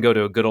problem. Then go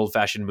to a good old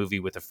fashioned movie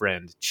with a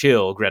friend.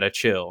 Chill, Greta,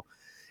 chill."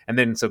 And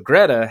then so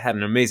Greta had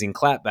an amazing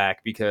clapback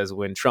because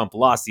when Trump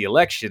lost the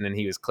election and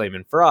he was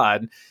claiming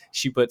fraud,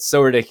 she put,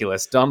 "So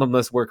ridiculous. Donald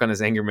must work on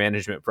his anger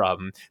management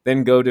problem.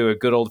 Then go to a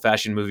good old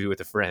fashioned movie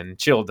with a friend.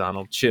 Chill,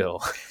 Donald, chill."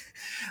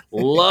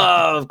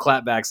 Love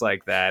clapbacks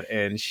like that.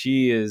 And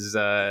she is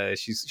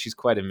she's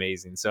quite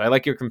amazing. So I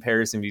like your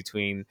comparison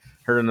between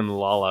her and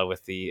Malala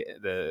with the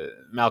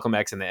Malcolm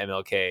X and the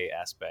MLK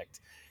aspect.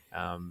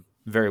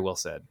 Very well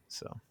said.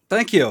 So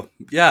thank you.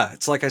 Yeah,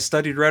 it's like I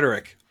studied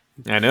rhetoric.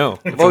 I know.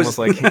 It's almost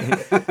like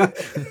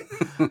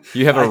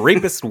you have a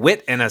rapist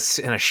wit and a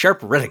sharp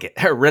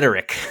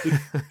rhetoric.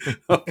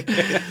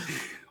 Okay.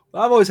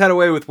 Well, I've always had a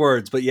way with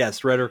words, but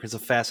yes, rhetoric is a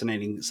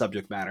fascinating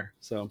subject matter.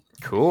 So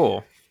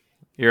cool.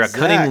 You're a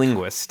cunning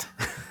linguist.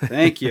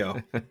 Thank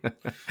you.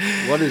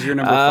 What is your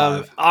number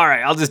 5? All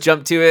right, I'll just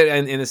jump to it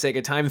and in the sake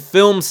of time.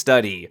 Film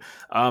study.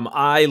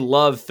 I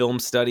love film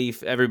study.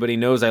 Everybody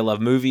knows I love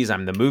movies.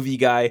 I'm the movie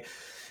guy.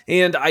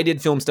 And I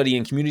did film study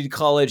in community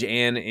college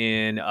and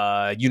in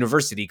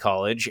university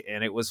college,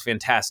 and it was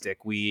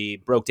fantastic. We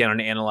broke down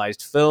and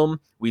analyzed film.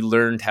 We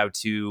learned how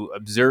to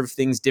observe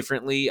things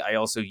differently. I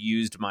also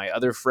used my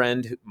other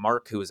friend,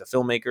 Mark, who is a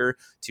filmmaker,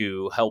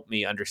 to help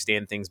me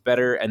understand things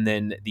better, and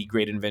then the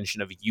great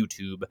invention of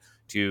YouTube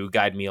to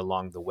guide me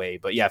along the way.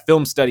 But yeah,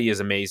 film study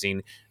is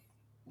amazing.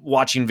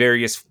 Watching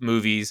various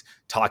movies,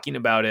 talking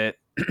about it.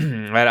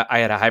 I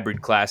had a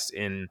hybrid class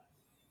in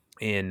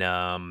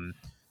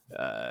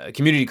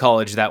community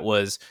college that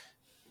was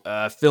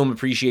film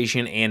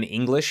appreciation and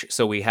English,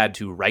 so we had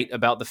to write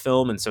about the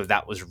film, and so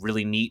that was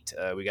really neat.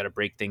 We got to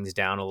break things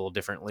down a little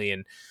differently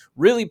and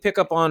really pick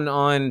up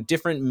on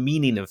different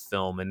meaning of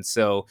film, and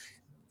so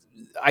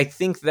I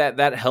think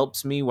that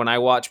helps me when I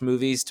watch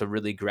movies to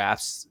really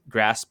grasp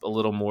a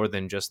little more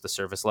than just the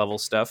surface level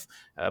stuff.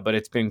 But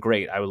it's been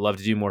great. I would love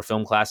to do more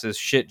film classes.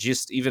 Shit,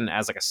 just even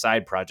as like a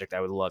side project,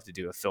 I would love to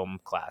do a film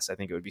class. I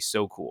think it would be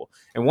so cool.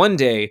 And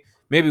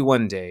maybe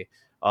one day,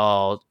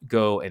 I'll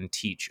go and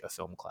teach a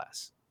film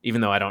class,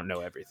 even though I don't know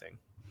everything.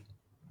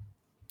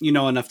 You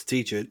know enough to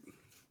teach it.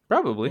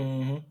 Probably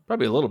a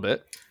little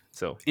bit.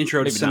 So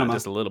intro to cinema, not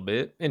just a little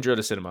bit. Intro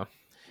to cinema.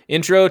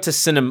 Intro to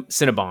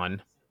Cinnabon.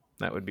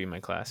 That would be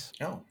my class.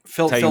 Oh,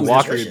 film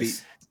history.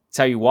 It's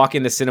how you walk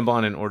into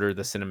Cinnabon and order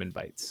the cinnamon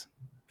bites.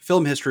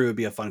 Film history would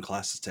be a fun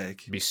class to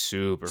take. It'd be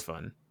super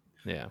fun.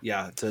 Yeah.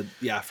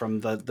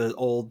 From the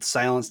old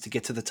silence to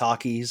get to the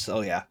talkies.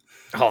 Oh yeah.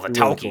 All the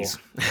talkies.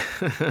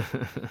 Cool.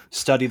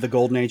 Study the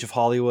golden age of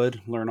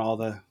Hollywood. Learn all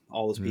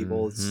those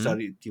people.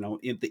 Study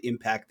the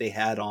impact they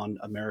had on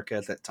America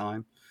at that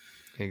time.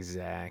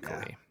 Exactly.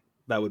 Yeah,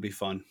 that would be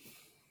fun.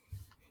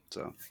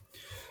 So,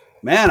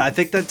 man, I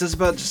think that does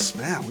about this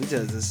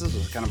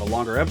is kind of a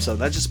longer episode.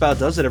 That just about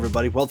does it,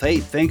 everybody. Well, hey,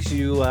 thanks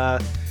you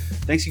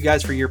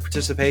guys for your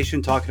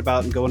participation, talking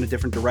about and going in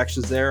different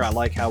directions there. I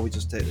like how we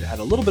just had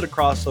a little bit of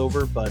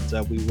crossover, but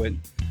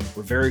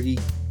we're very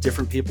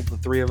different people, the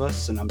three of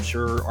us, and I'm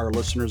sure our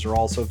listeners are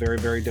also very,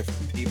 very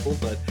different people.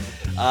 But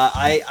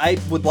I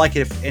would like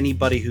it if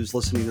anybody who's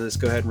listening to this,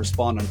 go ahead and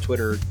respond on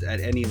Twitter at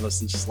any of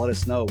us and just let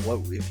us know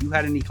if you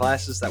had any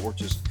classes that were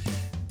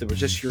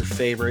just your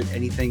favorite,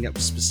 anything that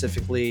was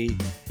specifically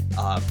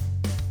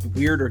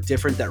weird or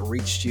different that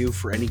reached you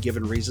for any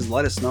given reason.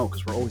 Let us know,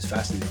 because we're always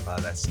fascinated by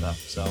that stuff.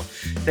 So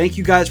thank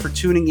you guys for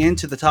tuning in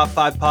to the Top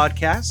 5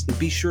 podcast, and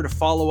be sure to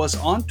follow us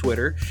on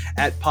Twitter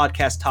at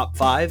Podcast Top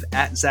 5,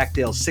 at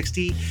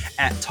ZachDale60,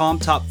 at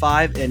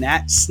TomTop5, and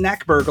at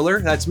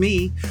SnackBurglar, that's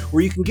me,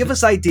 where you can give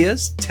us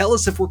ideas, tell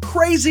us if we're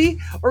crazy,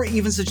 or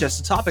even suggest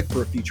a topic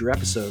for a future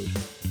episode.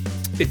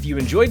 If you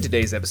enjoyed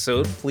today's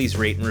episode, please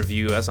rate and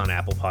review us on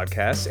Apple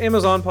Podcasts,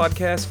 Amazon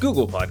Podcasts,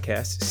 Google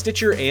Podcasts,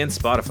 Stitcher, and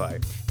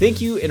Spotify. Thank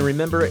you, and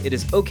remember, it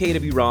is okay to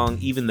be wrong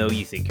even though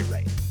you think you're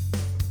right.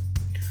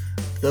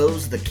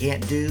 Those that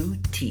can't do,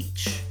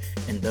 teach.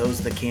 And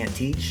those that can't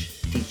teach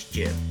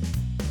Jim.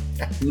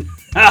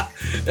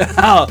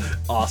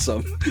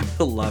 Awesome.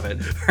 I love it.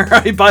 All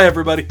right, bye,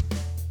 everybody.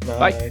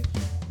 Bye.